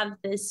 You have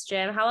this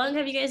gym. How long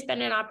have you guys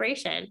been in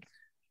operation?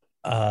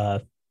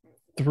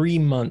 3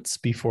 months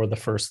before the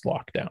first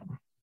lockdown.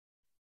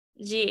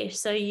 Gee,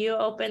 so you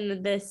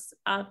opened this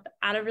up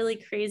at a really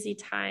crazy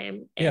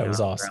time. Yeah, it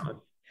was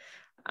awesome.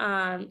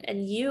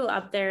 And you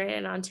up there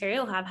in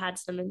Ontario have had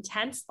some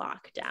intense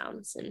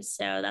lockdowns. And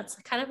so that's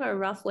kind of a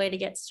rough way to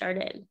get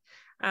started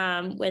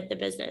with the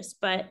business.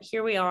 But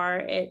here we are,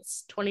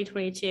 it's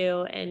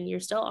 2022 and you're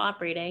still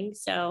operating.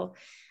 So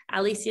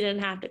at least you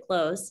didn't have to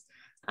close.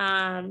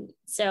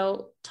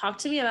 So talk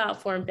to me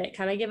about Form Fit.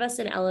 Kind of give us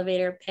an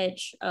elevator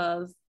pitch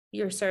of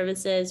your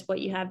services,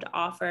 what you have to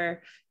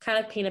offer, kind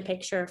of paint a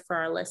picture for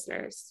our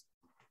listeners.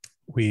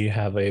 We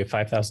have a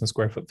 5,000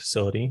 square foot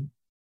facility.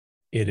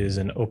 It is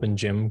an open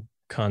gym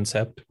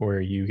concept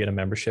where you get a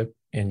membership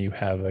and you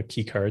have a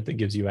key card that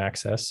gives you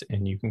access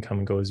and you can come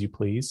and go as you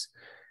please.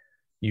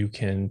 You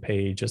can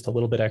pay just a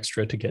little bit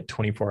extra to get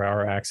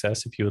 24-hour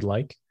access if you would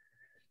like.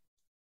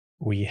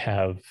 We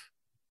have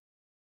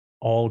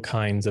all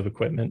kinds of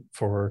equipment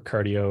for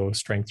cardio,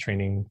 strength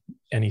training,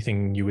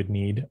 anything you would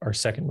need. Our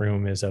second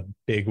room is a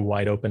big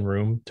wide open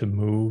room to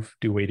move,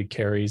 do weighted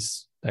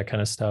carries, that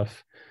kind of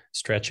stuff,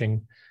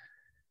 stretching.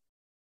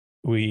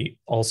 We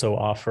also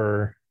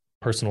offer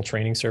personal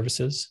training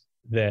services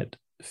that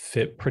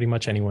fit pretty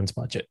much anyone's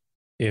budget.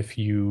 If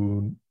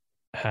you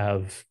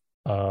have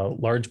a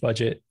large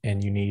budget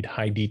and you need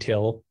high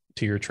detail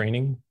to your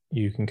training,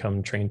 you can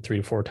come train 3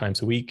 to 4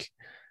 times a week.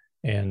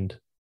 And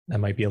that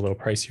might be a little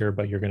pricier,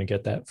 but you're going to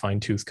get that fine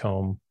tooth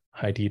comb,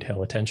 high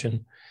detail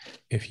attention.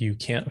 If you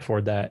can't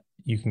afford that,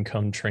 you can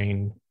come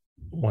train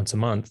once a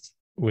month,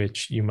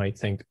 which you might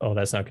think, oh,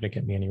 that's not going to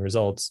get me any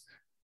results.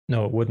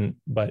 No, it wouldn't.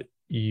 But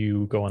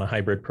you go on a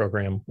hybrid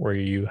program where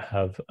you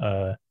have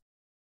a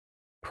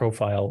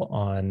profile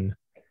on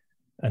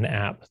an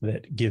app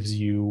that gives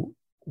you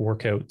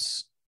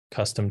workouts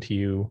custom to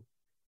you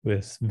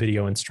with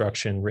video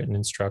instruction, written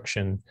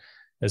instruction,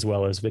 as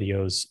well as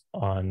videos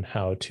on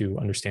how to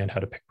understand how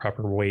to pick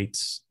proper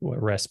weights,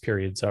 what rest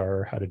periods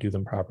are, how to do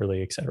them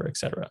properly, et cetera, et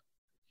cetera.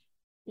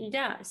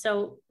 Yeah.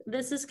 So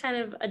this is kind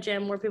of a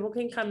gym where people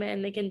can come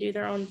in, they can do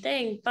their own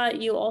thing,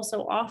 but you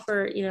also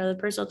offer, the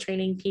personal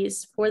training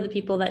piece for the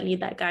people that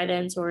need that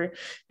guidance, or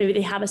maybe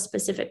they have a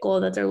specific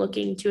goal that they're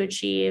looking to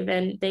achieve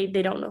and they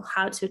don't know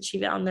how to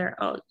achieve it on their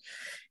own.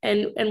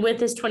 And with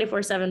this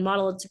 24/7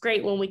 model, it's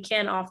great when we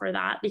can offer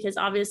that, because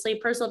obviously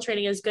personal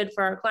training is good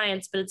for our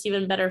clients, but it's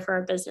even better for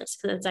our business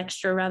because it's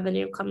extra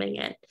revenue coming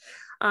in.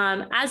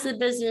 As the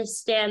business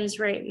stands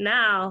right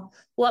now,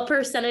 what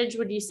percentage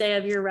would you say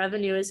of your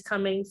revenue is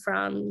coming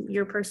from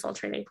your personal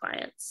training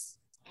clients?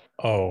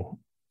 Oh,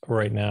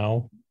 right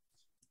now,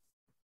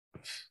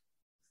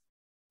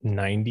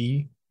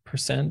 90%.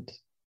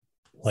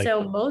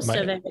 So most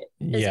of it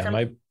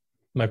is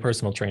my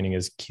personal training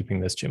is keeping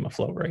this gym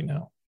afloat right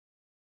now.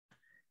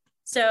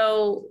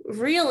 So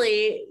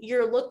really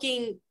you're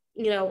looking,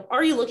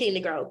 are you looking to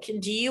grow?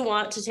 Do you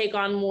want to take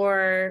on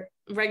more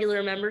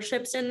regular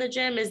memberships in the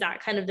gym? Is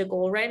that kind of the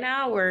goal right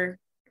now, or?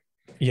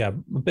 Yeah,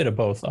 a bit of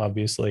both,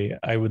 obviously.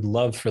 I would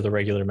love for the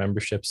regular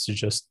memberships to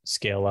just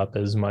scale up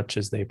as much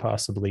as they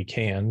possibly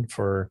can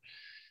for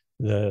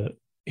the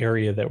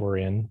area that we're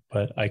in,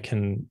 but I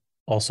can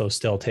also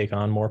still take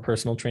on more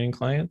personal training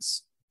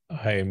clients.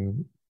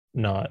 I'm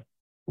not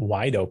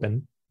wide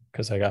open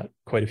because I got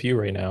quite a few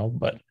right now,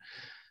 but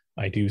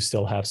I do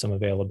still have some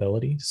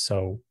availability.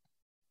 So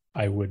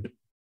I would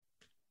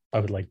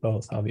like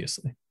both,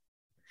 obviously.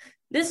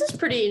 This is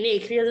pretty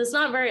unique because it's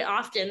not very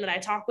often that I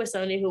talk with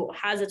somebody who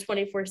has a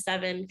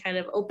 24/7 kind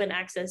of open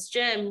access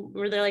gym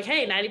where they're like,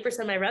 hey, 90%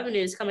 of my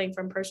revenue is coming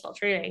from personal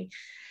training.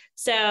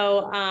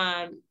 So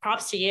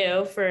props to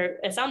you for,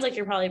 it sounds like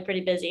you're probably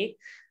pretty busy.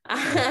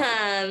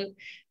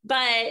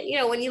 But,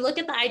 when you look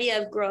at the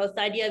idea of growth,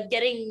 the idea of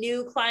getting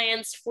new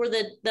clients for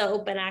the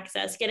open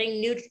access, getting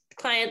new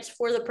clients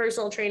for the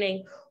personal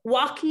training,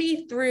 walk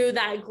me through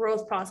that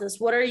growth process.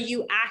 What are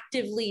you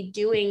actively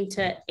doing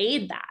to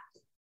aid that?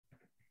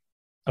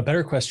 A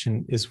better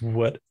question is,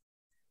 what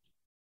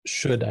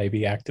should I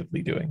be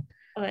actively doing?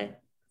 Okay.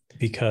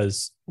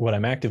 Because what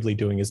I'm actively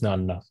doing is not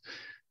enough.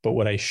 But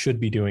what I should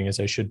be doing is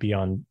I should be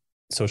on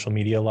social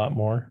media a lot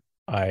more.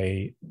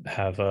 I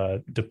have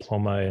a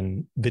diploma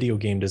in video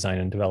game design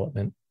and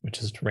development, which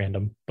is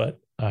random, but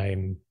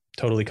I'm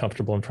totally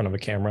comfortable in front of a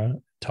camera,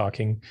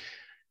 talking,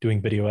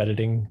 doing video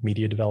editing,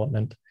 media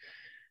development,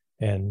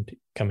 and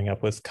coming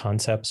up with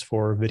concepts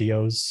for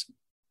videos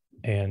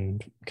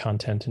and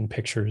content and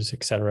pictures,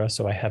 etc.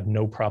 So I have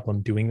no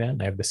problem doing that,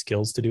 and I have the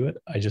skills to do it.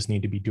 I just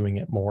need to be doing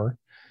it more.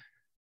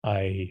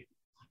 I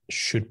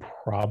should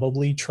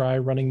probably try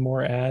running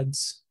more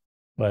ads,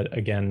 but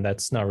again,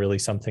 that's not really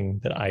something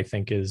that I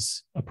think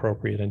is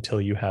appropriate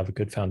until you have a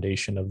good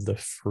foundation of the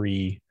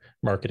free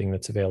marketing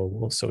that's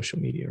available with social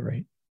media,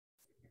 right?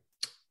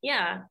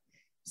 Yeah.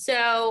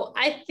 So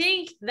I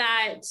think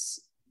that,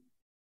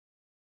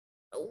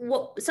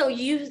 so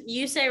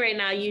you say right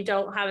now you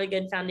don't have a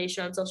good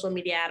foundation on social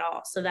media at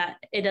all, so that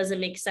it doesn't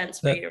make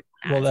sense for you.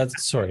 Well,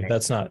 that's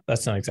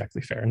not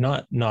exactly fair.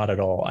 Not at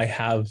all. I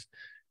have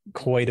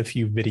quite a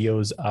few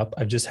videos up.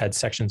 I've just had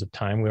sections of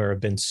time where I've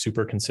been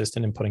super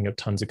consistent in putting up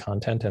tons of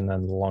content, and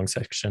then long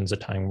sections of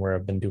time where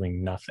I've been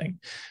doing nothing.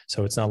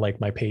 So it's not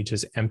like my page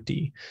is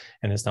empty,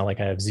 and it's not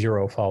like I have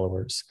 0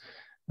 followers,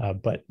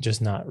 but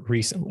just not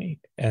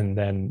recently. And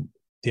then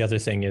the other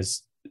thing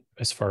is,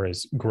 as far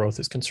as growth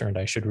is concerned,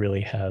 I should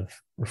really have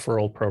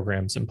referral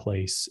programs in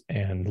place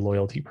and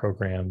loyalty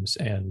programs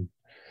and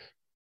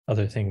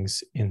other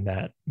things in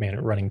that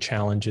manner, running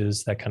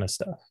challenges, that kind of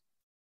stuff.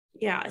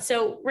 Yeah.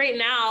 So right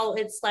now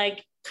it's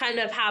like kind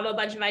of have a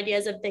bunch of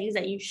ideas of things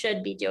that you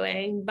should be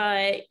doing,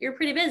 but you're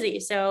pretty busy.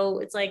 So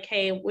it's like,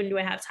 hey, when do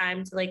I have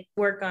time to like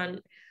work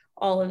on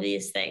all of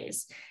these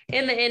things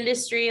in the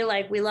industry.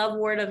 Like, we love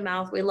word of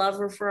mouth. We love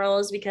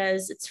referrals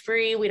because it's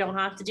free. We don't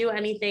have to do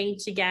anything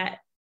to get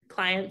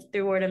clients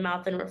through word of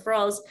mouth and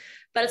referrals,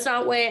 but it's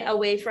not a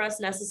way for us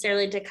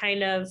necessarily to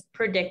kind of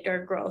predict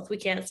our growth. We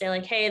can't say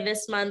like, hey,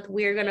 this month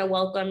we're going to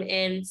welcome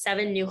in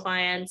 7 new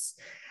clients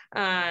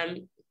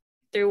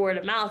through word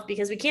of mouth,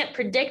 because we can't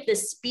predict the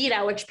speed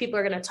at which people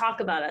are going to talk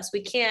about us.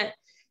 We can't,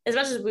 as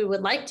much as we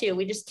would like to,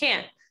 we just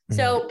can't.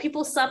 So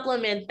people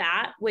supplement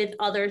that with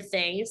other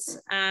things.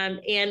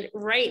 And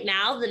right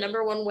now, the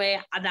number one way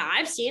that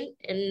I've seen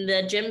in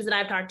the gyms that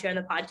I've talked to on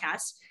the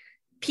podcast,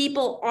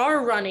 people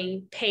are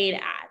running paid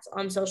ads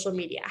on social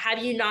media.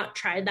 Have you not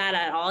tried that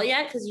at all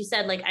yet? Because you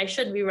said like, I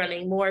should be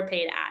running more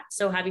paid ads.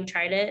 So have you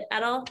tried it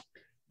at all?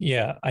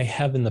 Yeah, I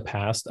have in the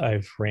past.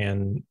 I've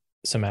ran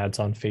some ads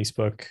on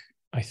Facebook.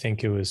 I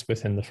think it was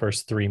within the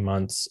first 3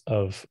 months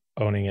of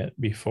owning it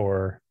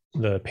before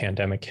the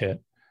pandemic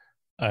hit.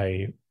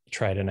 I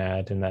tried an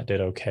ad and that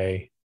did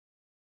okay.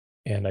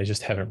 And I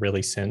just haven't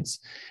really since.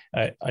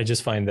 I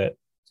just find that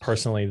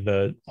personally,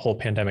 the whole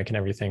pandemic and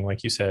everything,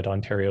 like you said,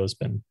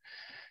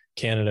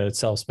 Canada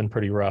itself's been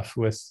pretty rough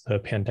with the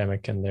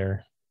pandemic and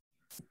their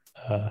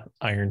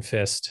iron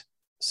fist.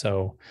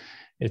 So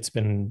it's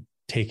been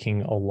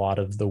taking a lot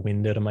of the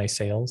wind out of my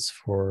sails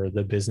for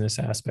the business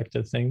aspect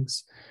of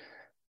things.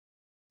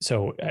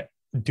 So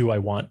do I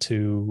want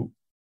to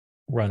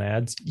run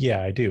ads?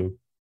 Yeah, I do.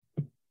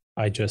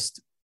 I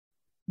just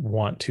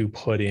want to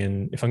put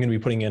in, if I'm going to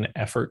be putting in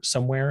effort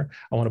somewhere,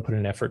 I want to put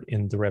an effort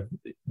in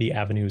the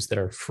avenues that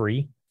are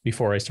free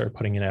before I start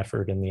putting in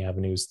effort in the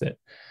avenues that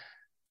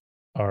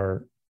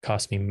are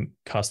costing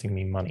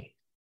me money.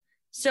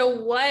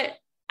 So what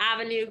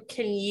avenue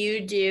can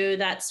you do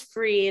that's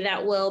free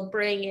that will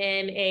bring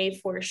in a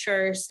for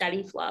sure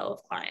steady flow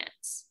of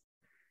clients?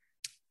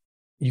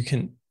 You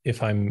can,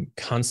 if I'm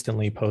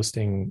constantly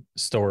posting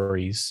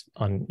stories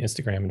on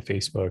Instagram and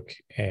Facebook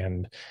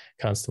and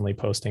constantly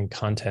posting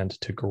content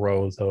to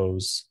grow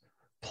those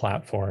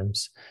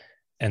platforms,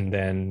 and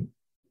then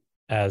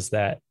as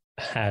that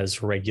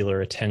has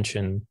regular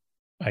attention,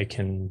 I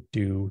can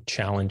do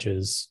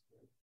challenges,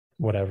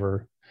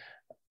 whatever,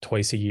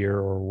 twice a year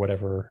or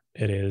whatever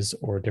it is,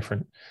 or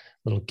different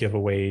little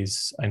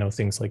giveaways. I know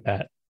things like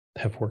that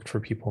have worked for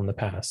people in the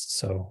past.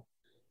 So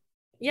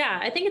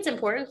yeah, I think it's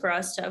important for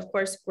us to, of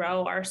course,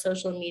 grow our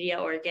social media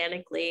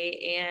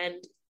organically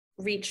and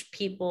reach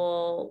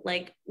people,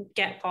 like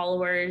get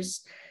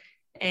followers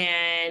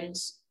and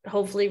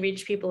hopefully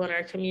reach people in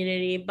our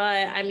community.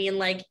 But I mean,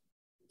 like,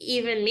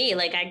 even me,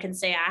 like I could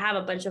say I have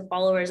a bunch of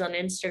followers on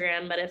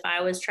Instagram, but if I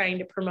was trying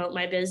to promote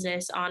my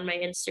business on my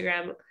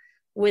Instagram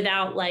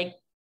without like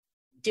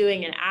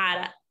doing an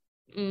ad,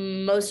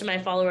 most of my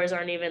followers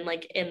aren't even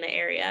like in the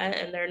area,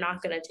 and they're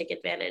not going to take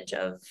advantage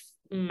of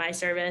my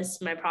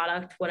service, my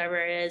product, whatever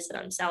it is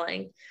that I'm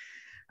selling.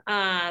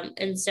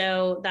 And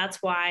so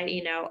that's why,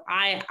 you know,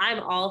 I'm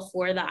all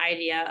for the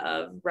idea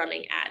of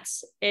running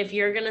ads. If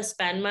you're going to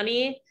spend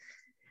money,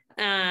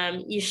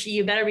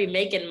 you better be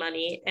making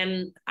money.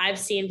 And I've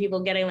seen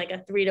people getting like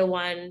a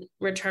 3-to-1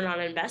 return on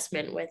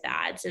investment with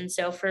ads. And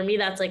so for me,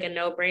 that's like a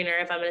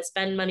no-brainer. If I'm going to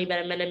spend money, but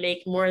I'm going to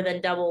make more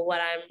than double what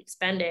I'm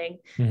spending,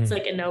 it's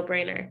like a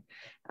no-brainer.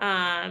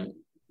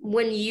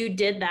 When you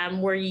did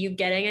them, were you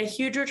getting a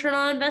huge return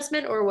on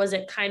investment, or was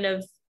it kind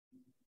of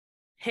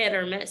hit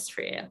or miss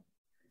for you?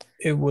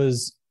 it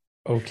was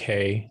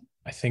okay.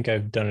 I think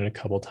I've done it a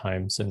couple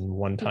times, and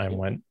one time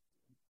went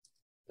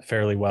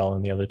fairly well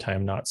and the other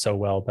time not so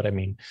well. But I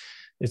mean,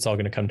 it's all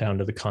going to come down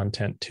to the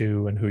content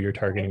too and who you're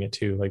targeting it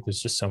to. Like,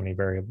 there's just so many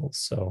variables.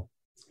 So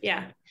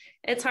yeah,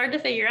 it's hard to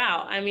figure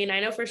out. I mean, I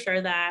know for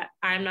sure that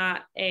I'm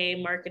not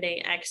a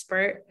marketing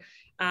expert.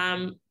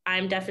 I'm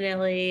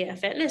definitely a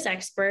fitness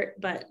expert,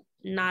 but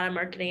not a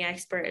marketing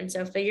expert. And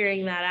so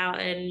figuring that out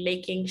and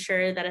making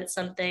sure that it's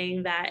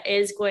something that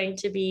is going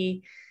to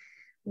be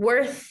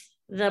worth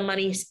the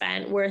money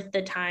spent, worth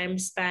the time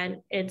spent,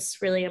 it's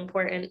really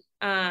important.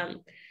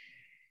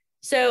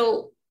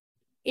 So,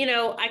 you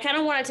know, I kind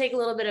of want to take a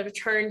little bit of a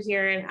turn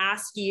here and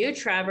ask you,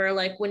 Trevor,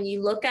 like when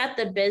you look at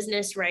the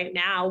business right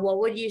now, what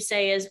would you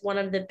say is one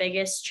of the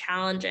biggest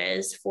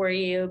challenges for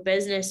you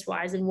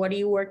business-wise, and what are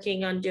you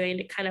working on doing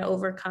to kind of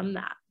overcome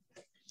that?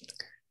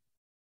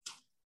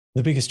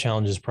 The biggest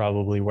challenge is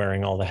probably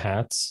wearing all the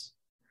hats.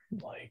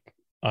 Like,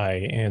 I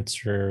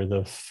answer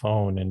the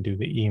phone and do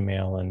the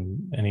email,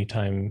 and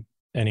anytime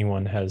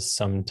anyone has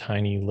some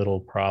tiny little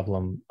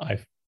problem,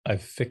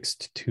 I've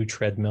fixed 2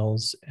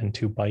 treadmills and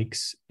 2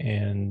 bikes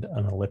and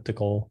an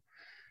elliptical.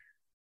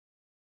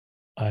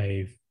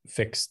 I've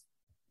fixed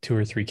 2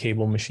 or 3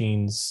 cable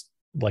machines.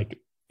 Like,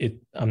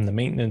 I'm the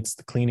maintenance,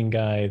 the cleaning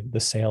guy,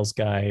 the sales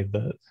guy,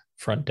 the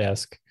front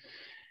desk.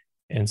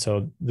 And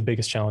so the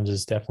biggest challenge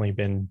has definitely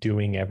been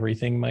doing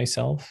everything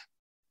myself.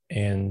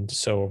 And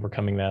so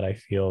overcoming that, I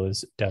feel,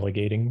 is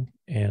delegating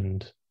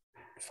and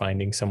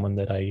finding someone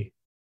that I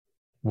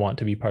want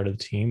to be part of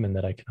the team and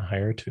that I can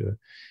hire to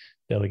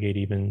delegate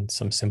even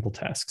some simple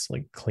tasks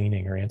like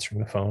cleaning or answering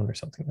the phone or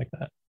something like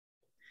that.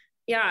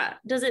 Yeah.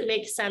 Does it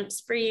make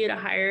sense for you to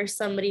hire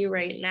somebody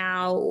right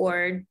now,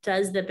 or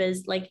does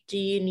do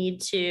you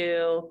need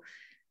to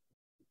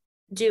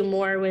do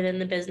more within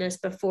the business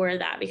before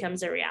that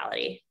becomes a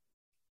reality?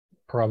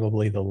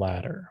 Probably the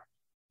latter.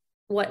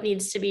 What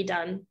needs to be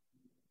done?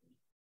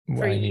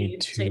 I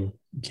need to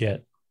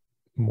get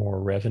more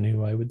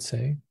revenue, I would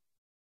say.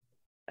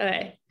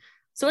 Okay.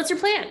 So what's your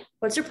plan?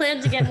 What's your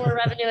plan to get more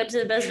revenue into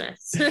the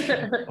business?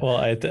 Well,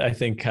 I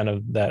think kind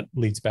of that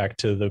leads back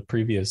to the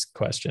previous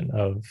question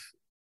of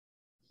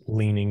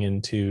leaning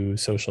into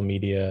social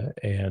media.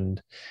 And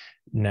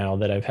now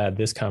that I've had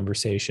this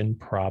conversation,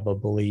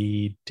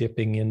 probably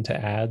dipping into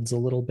ads a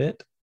little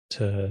bit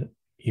to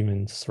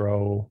even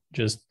throw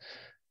just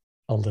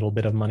a little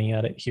bit of money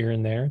at it here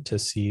and there to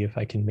see if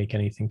I can make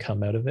anything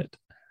come out of it.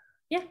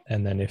 Yeah.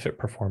 And then if it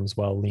performs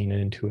well, lean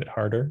into it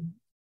harder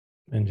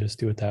and just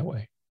do it that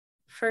way.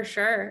 For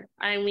sure.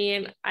 I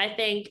mean, I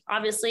think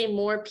obviously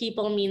more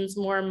people means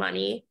more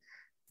money.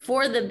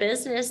 For the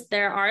business,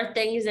 there are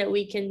things that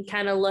we can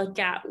kind of look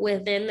at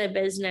within the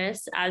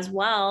business as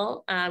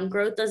well.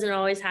 Growth doesn't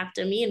always have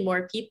to mean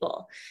more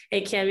people.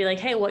 It can be like,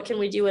 hey, what can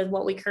we do with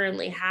what we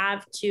currently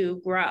have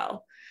to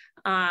grow?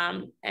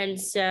 And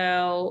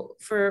so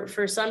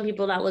for some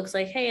people that looks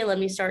like, hey, let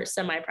me start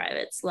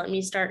semi-privates, let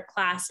me start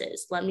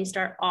classes, let me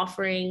start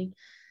offering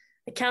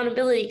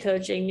accountability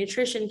coaching,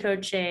 nutrition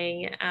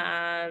coaching.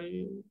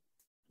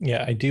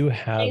 Yeah, I do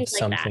have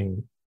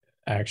something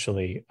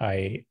actually.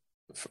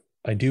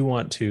 I do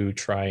want to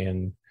try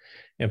and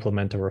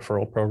implement a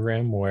referral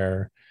program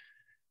where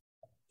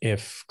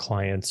if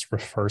clients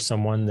refer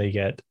someone, they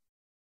get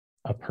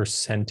a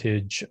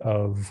percentage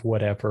of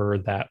whatever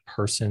that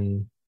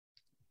person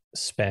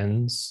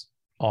spends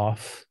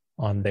off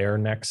on their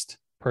next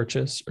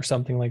purchase or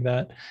something like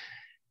that.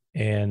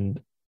 And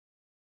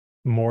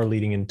more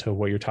leading into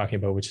what you're talking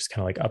about, which is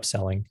kind of like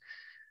upselling.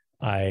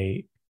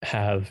 I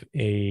have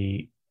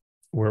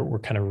we're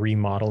kind of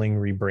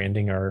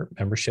rebranding our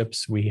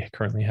memberships. We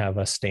currently have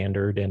a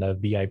standard and a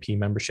VIP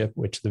membership,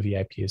 which the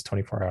VIP is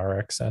 24-hour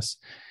access.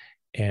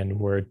 And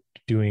we're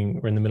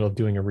in the middle of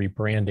doing a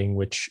rebranding,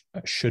 which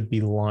should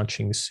be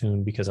launching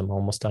soon because I'm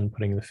almost done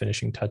putting the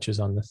finishing touches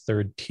on the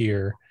third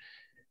tier.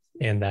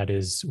 And that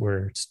is,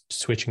 we're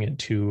switching it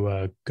to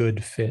a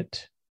good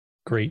fit,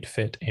 great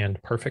fit,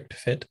 and perfect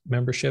fit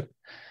membership.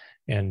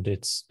 And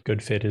it's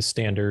good fit is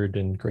standard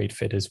and great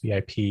fit is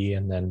VIP.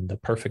 And then the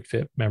perfect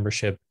fit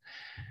membership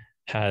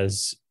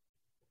has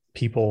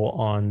people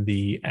on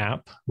the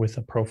app with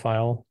a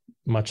profile,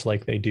 much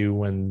like they do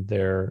when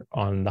they're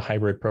on the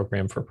hybrid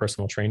program for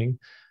personal training.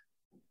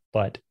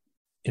 But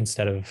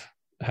instead of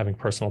having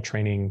personal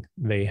training,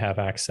 they have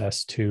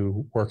access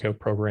to workout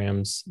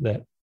programs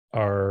that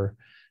are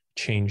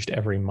changed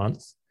every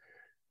month.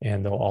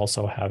 And they'll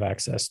also have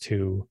access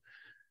to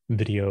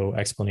video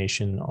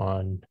explanation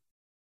on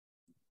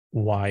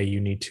why you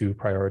need to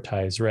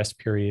prioritize rest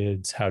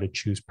periods, how to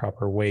choose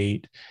proper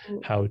weight,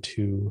 how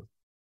to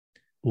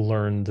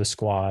learn the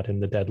squat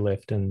and the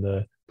deadlift and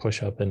the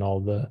push-up and all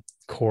the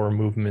core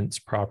movements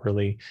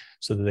properly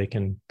so that they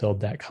can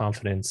build that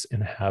confidence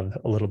and have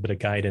a little bit of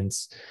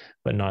guidance,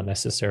 but not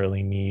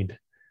necessarily need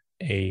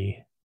a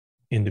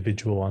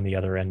individual on the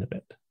other end of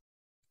it.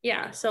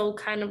 Yeah. So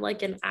kind of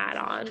like an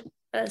add-on,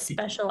 a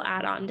special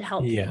add-on to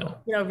help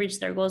people, reach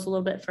their goals a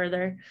little bit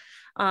further.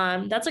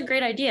 That's a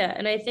great idea.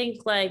 And I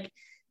think like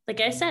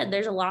I said,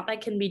 there's a lot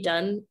that can be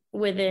done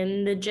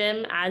within the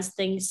gym as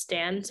things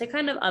stand to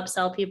kind of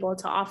upsell people,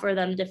 to offer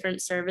them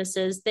different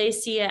services. They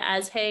see it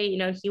as, hey,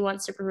 he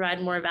wants to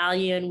provide more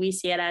value. And we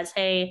see it as,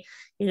 hey,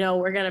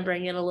 we're going to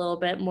bring in a little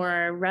bit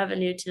more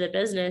revenue to the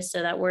business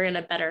so that we're in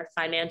a better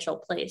financial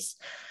place.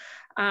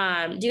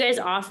 Do you guys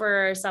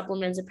offer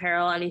supplements,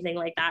 apparel, anything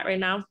like that right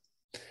now?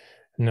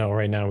 No,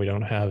 right now we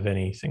don't have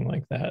anything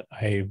like that.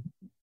 I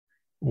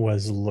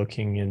was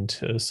looking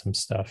into some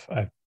stuff.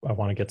 I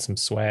want to get some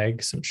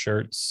swag, some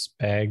shirts,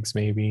 bags,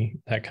 maybe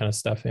that kind of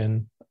stuff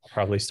in. I'll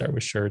probably start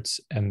with shirts.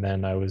 And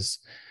then I was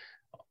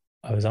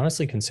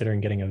honestly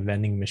considering getting a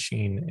vending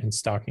machine and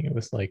stocking it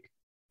with like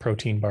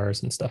protein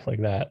bars and stuff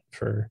like that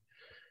for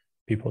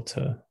people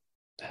to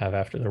have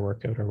after their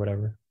workout or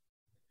whatever.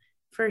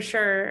 For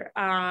sure.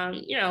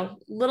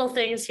 Little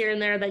things here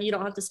and there that you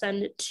don't have to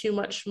spend too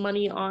much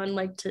money on,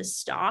 like to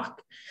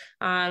stock,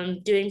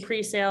 doing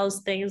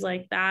pre-sales, things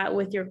like that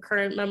with your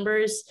current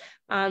members.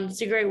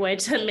 It's a great way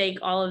to make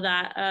all of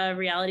that a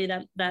reality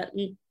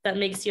that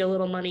makes you a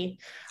little money.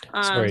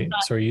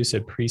 Sorry, you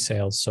said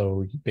pre-sales.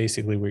 So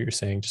basically what you're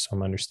saying, just so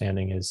I'm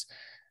understanding, is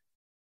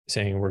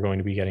saying we're going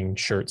to be getting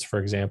shirts, for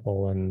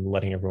example, and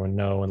letting everyone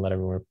know and let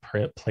everyone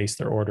place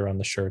their order on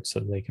the shirt so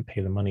that they can pay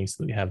the money so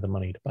that we have the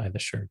money to buy the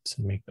shirts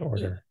and make the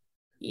order.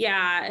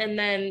 Yeah. And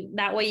then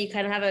that way you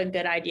kind of have a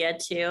good idea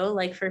too,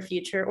 like for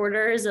future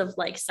orders of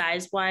like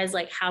size wise,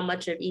 like how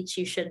much of each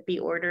you should be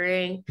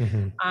ordering.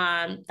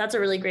 That's a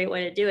really great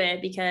way to do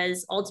it,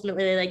 because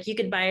ultimately like you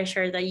could buy a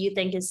shirt that you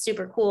think is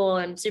super cool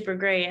and super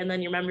great, and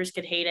then your members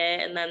could hate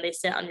it, and then they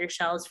sit on your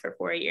shelves for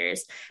 4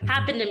 years.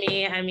 Happened to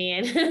me. I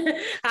mean,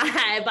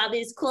 I bought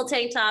these cool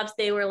tank tops.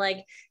 They were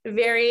like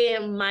very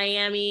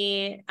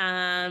Miami.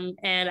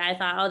 And I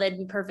thought, oh, they'd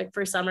be perfect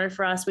for summer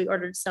for us. We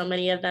ordered so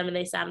many of them and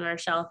they sat on our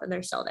shelf and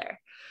they're still there.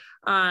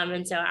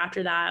 And so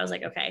after that, I was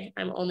like, okay,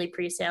 I'm only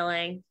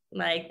pre-sailing.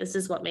 Like, this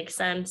is what makes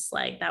sense.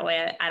 Like, that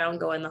way I don't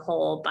go in the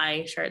hole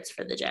buying shirts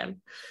for the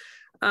gym.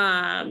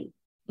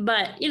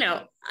 But, you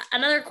know,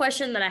 another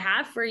question that I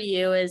have for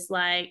you is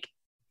like,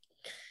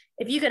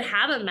 if you could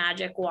have a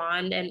magic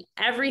wand and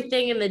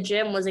everything in the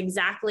gym was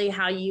exactly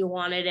how you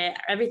wanted it,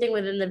 everything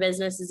within the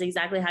business is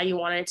exactly how you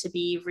want it to be,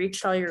 you've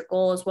reached all your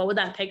goals, what would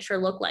that picture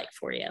look like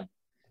for you?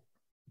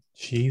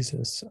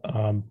 Jesus.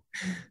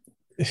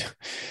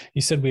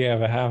 You said we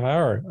have a half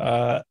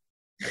hour.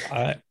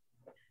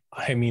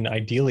 I mean,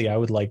 ideally, I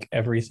would like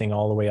everything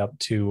all the way up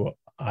to,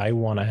 I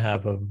want to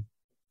have a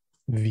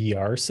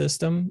VR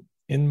system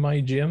in my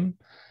gym,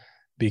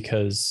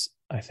 because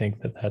I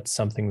think that that's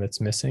something that's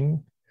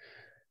missing.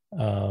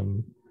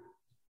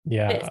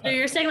 Yeah. So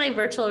you're saying like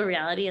virtual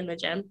reality in the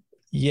gym?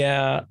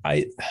 Yeah,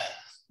 I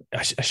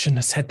shouldn't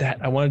have said that.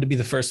 I wanted to be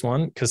the first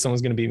one because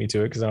someone's going to beat me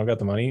to it because I don't got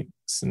the money.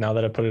 So now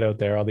that I put it out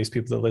there, all these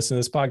people that listen to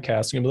this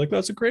podcast are going to be like,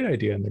 that's a great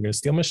idea. And they're going to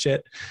steal my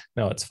shit.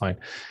 No, it's fine.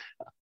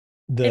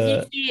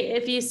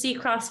 If you see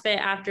CrossFit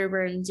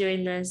Afterburn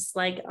doing this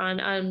like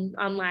on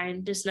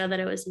online, just know that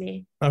it was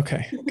me.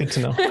 Okay, good to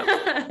know.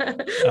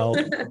 I'll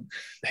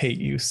hate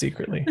you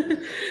secretly.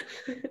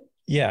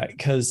 Yeah,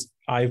 because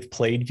I've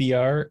played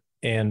VR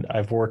and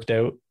I've worked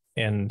out,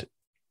 and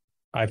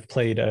I've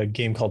played a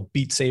game called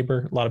Beat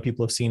Saber. A lot of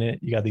people have seen it.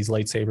 You got these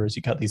lightsabers,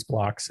 you cut these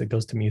blocks, it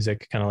goes to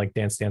music, kind of like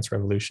Dance Dance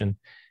Revolution.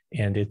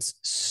 And it's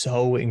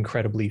so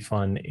incredibly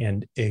fun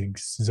and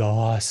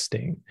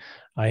exhausting.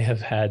 I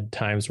have had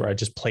times where I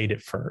just played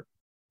it for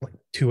like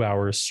 2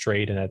 hours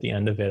straight, and at the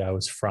end of it, I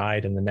was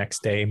fried. And the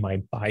next day,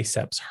 my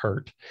biceps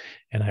hurt.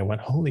 And I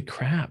went, holy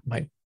crap,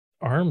 my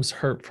arms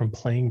hurt from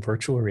playing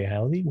virtual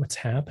reality. What's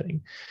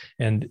happening?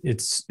 And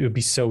it would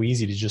be so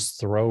easy to just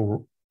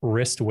throw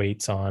wrist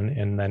weights on,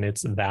 and then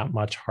it's that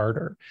much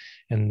harder.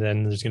 And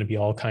then there's going to be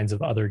all kinds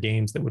of other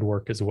games that would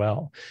work as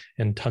well.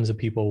 And tons of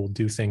people will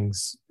do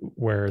things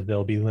where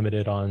they'll be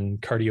limited on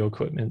cardio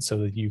equipment, so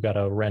that you got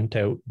to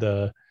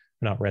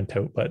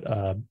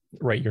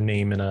write your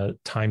name in a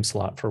time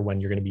slot for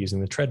when you're going to be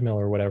using the treadmill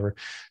or whatever.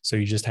 So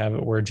you just have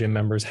it where gym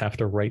members have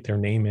to write their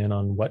name in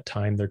on what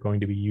time they're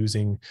going to be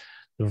using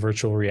the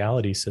virtual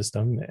reality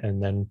system.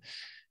 And then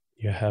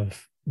you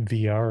have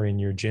VR in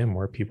your gym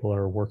where people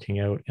are working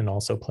out and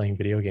also playing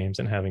video games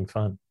and having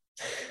fun.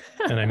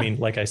 And I mean,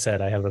 like I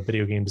said, I have a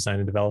video game design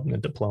and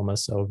development diploma,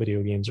 so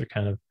video games are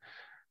kind of a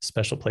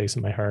special place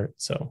in my heart.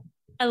 So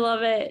I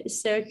love it.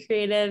 So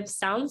creative.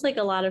 Sounds like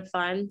a lot of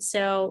fun.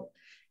 So,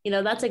 you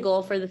know, that's a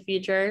goal for the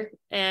future.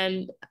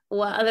 And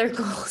what other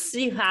goals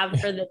do you have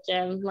for the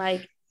gym?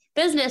 Like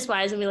business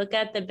wise, when we look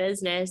at the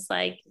business,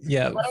 like,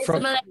 yeah, what are some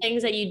of the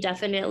things that you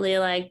definitely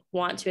like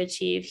want to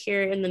achieve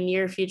here in the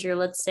near future?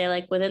 Let's say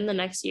like within the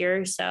next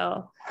year or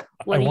so.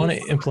 I want to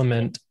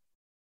implement,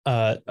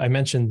 I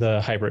mentioned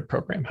the hybrid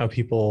program, how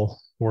people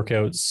work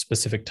out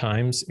specific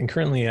times. And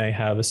currently I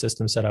have a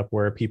system set up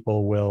where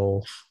people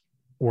will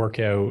work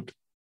out,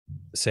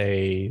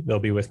 say they'll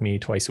be with me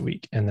twice a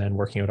week and then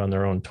working out on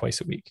their own twice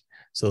a week.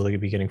 So they'll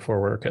be getting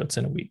 4 workouts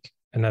in a week.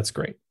 And that's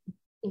great.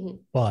 Mm-hmm.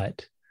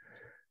 But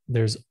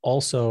there's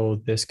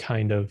also this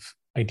kind of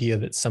idea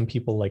that some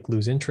people like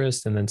lose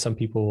interest, and then some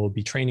people will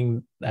be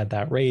training at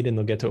that rate and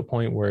they'll get to a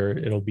point where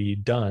it'll be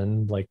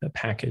done, like the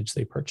package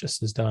they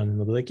purchased is done, and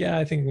they'll be like, yeah,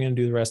 I think I'm going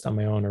to do the rest on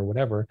my own or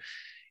whatever.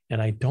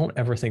 And I don't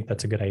ever think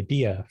that's a good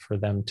idea for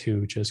them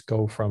to just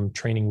go from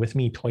training with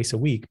me twice a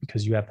week,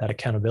 because you have that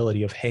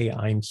accountability of, hey,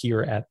 I'm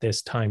here at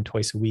this time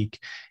twice a week.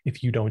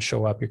 If you don't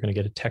show up, you're going to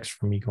get a text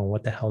from me going,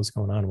 what the hell is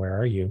going on? Where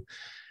are you?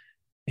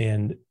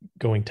 And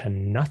going to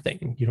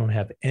nothing. You don't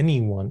have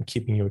anyone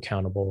keeping you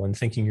accountable, and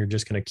thinking you're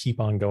just going to keep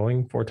on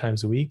going 4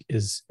 times a week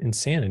is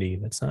insanity.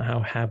 That's not how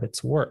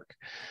habits work.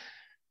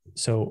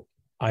 So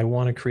I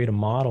want to create a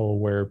model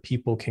where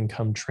people can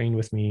come train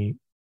with me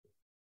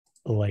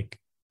like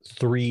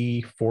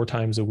 3-4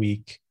 times a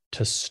week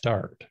to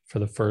start for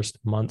the first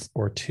month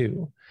or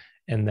 2.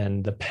 And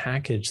then the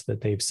package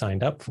that they've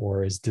signed up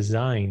for is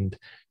designed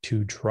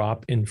to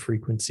drop in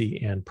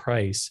frequency and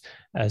price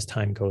as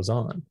time goes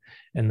on,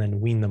 and then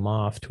wean them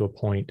off to a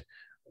point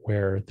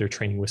where they're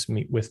training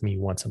with me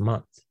once a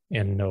month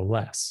and no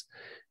less.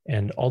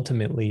 And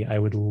ultimately, I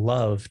would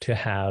love to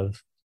have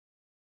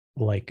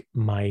like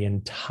my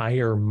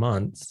entire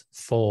month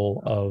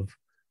full of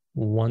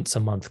once a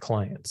month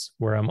clients,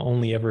 where I'm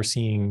only ever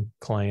seeing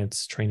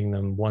clients, training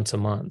them once a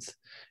month,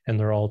 and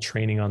they're all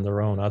training on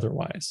their own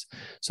otherwise.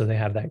 So they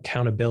have that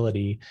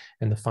accountability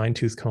and the fine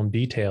tooth comb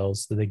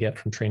details that they get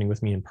from training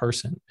with me in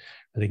person.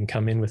 They can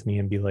come in with me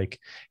and be like,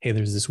 hey,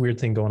 there's this weird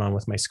thing going on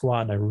with my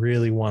squat and I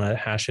really want to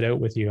hash it out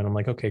with you. And I'm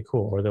like, okay,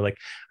 cool. Or they're like,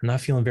 I'm not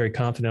feeling very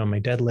confident on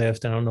my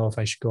deadlift. I don't know if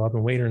I should go up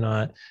in weight or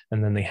not.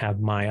 And then they have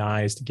my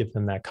eyes to give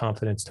them that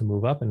confidence to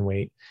move up in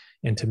weight.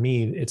 And to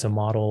me, it's a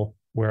model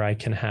where I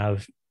can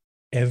have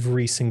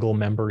every single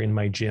member in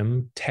my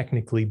gym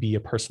technically be a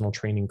personal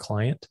training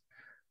client.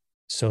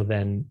 So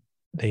then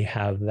they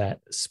have that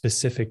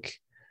specific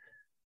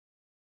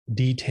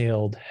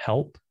detailed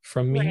help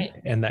from me, right,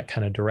 and that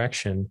kind of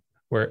direction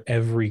where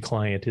every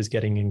client is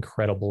getting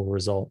incredible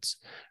results,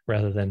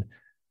 rather than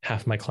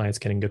half my clients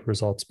getting good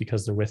results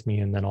because they're with me,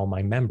 and then all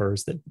my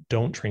members that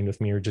don't train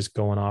with me are just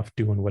going off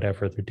doing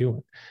whatever they're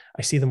doing.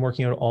 I see them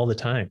working out all the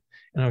time,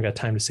 and I don't got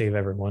time to save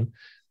everyone.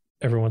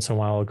 Every once in a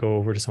while, I'll go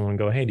over to someone and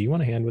go, hey, do you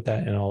want a hand with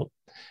that? And I'll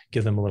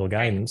give them a little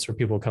guidance, or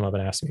people come up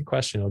and ask me a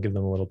question. I'll give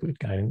them a little bit of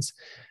guidance.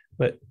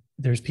 But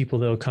there's people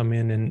that'll come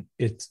in and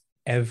it's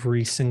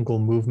every single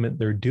movement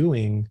they're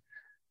doing,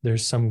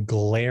 there's some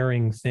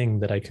glaring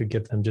thing that I could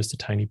give them just a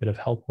tiny bit of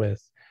help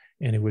with,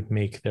 and it would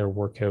make their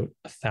workout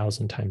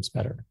 1,000 times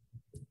better.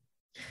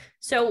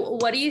 So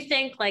what do you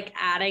think, like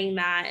adding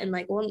that and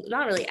like, well,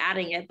 not really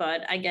adding it,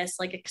 but I guess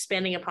like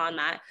expanding upon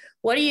that,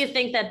 what do you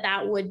think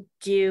that would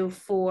do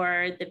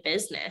for the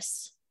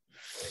business?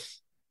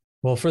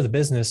 Well, for the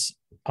business,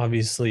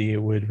 obviously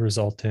it would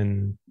result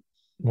in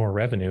more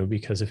revenue,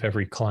 because if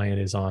every client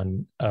is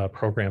on a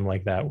program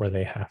like that where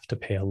they have to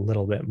pay a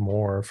little bit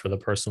more for the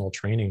personal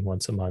training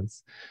once a month,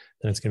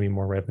 then it's going to be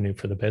more revenue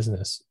for the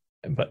business.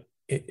 But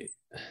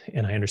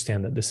and I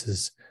understand that this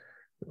is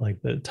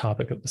like the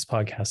topic of this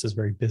podcast is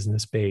very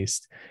business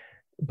based,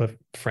 but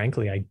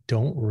frankly, I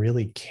don't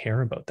really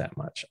care about that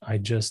much. I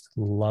just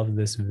love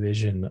this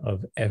vision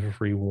of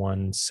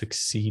everyone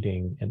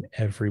succeeding and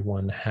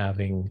everyone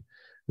having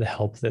the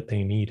help that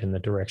they need in the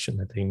direction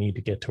that they need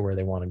to get to where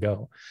they want to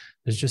go.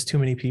 There's just too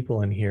many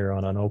people in here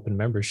on an open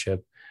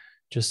membership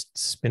just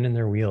spinning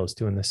their wheels,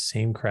 doing the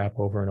same crap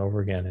over and over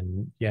again.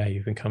 And yeah,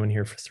 you've been coming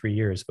here for 3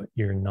 years, but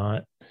you're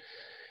not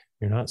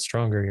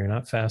stronger, you're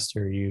not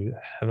faster, you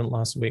haven't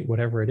lost weight,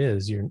 whatever it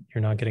is, you're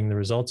not getting the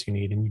results you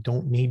need, and you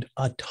don't need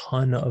a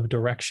ton of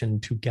direction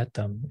to get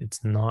them.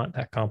 It's not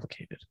that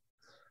complicated.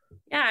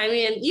 Yeah, I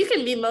mean, you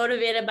can be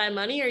motivated by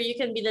money, or you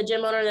can be the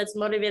gym owner that's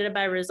motivated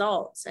by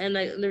results, and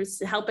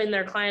there's helping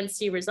their clients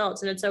see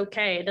results, and it's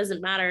okay. It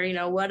doesn't matter,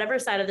 whatever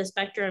side of the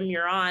spectrum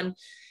you're on.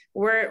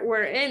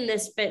 We're in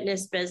this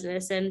fitness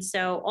business. And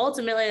so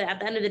ultimately at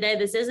the end of the day,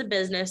 this is a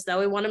business that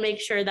we want to make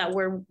sure that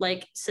we're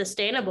like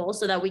sustainable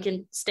so that we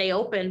can stay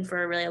open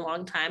for a really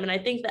long time. And I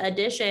think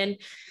the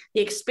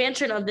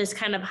expansion of this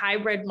kind of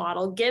hybrid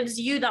model gives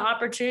you the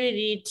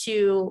opportunity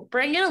to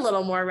bring in a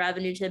little more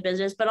revenue to the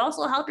business, but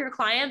also help your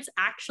clients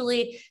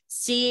actually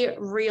see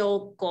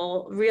real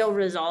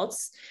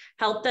results,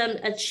 help them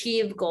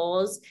achieve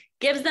goals,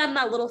 gives them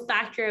that little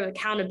factor of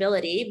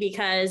accountability,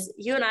 because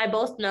you and I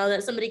both know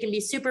that somebody can be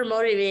super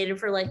motivated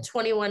for like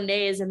 21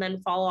 days and then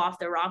fall off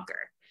the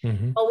rocker.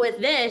 Mm-hmm. But with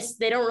this,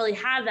 they don't really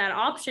have that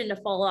option to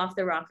fall off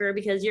the rocker,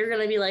 because you're going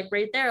to be like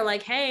right there,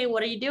 like, hey,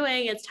 what are you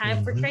doing? It's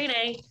time for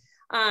training.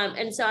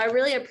 And so I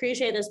really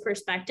appreciate this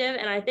perspective.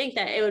 And I think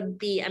that it would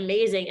be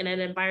amazing in an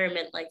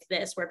environment like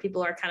this, where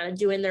people are kind of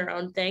doing their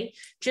own thing,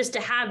 just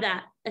to have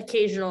that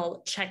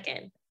occasional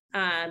check-in.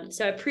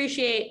 So I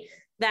appreciate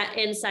that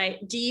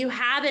insight. Do you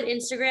have an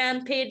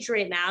Instagram page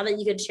right now that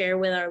you could share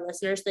with our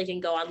listeners so they can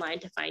go online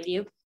to find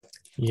you?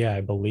 Yeah,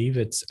 I believe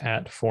it's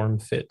at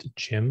FormFit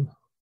Gym.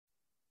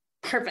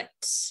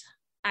 Perfect.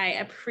 I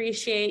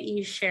appreciate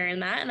you sharing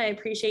that, and I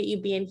appreciate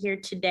you being here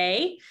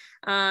today.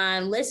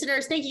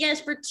 Listeners, thank you guys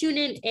for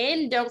tuning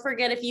in. Don't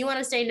forget, if you want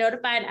to stay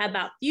notified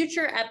about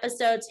future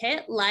episodes,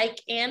 hit like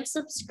and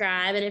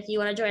subscribe. And if you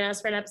want to join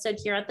us for an episode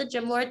here at the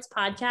Gym Lords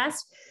podcast,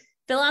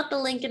 fill out the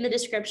link in the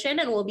description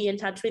and we'll be in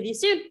touch with you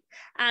soon.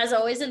 As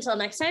always, until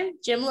next time,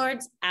 Gym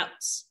Lords out.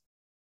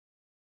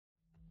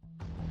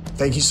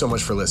 Thank you so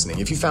much for listening.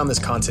 If you found this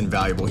content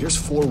valuable, here's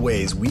 4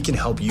 ways we can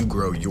help you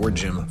grow your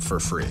gym for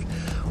free.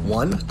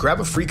 1, grab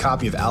a free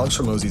copy of Alex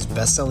Hormozi's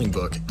best-selling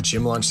book,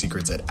 Gym Launch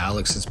Secrets, at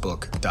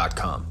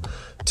alexsbook.com.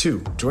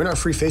 2, join our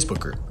free Facebook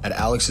group at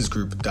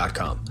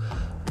alexsgroup.com.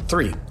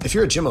 3, if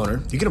you're a gym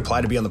owner, you can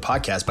apply to be on the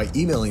podcast by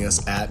emailing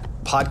us at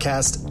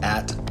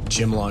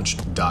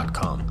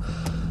podcast@gymlaunch.com.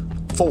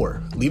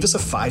 4, leave us a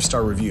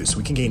 5-star review so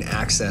we can gain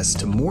access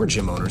to more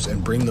gym owners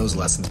and bring those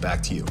lessons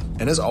back to you.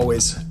 And as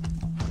always,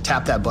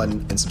 tap that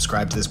button and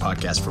subscribe to this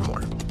podcast for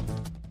more.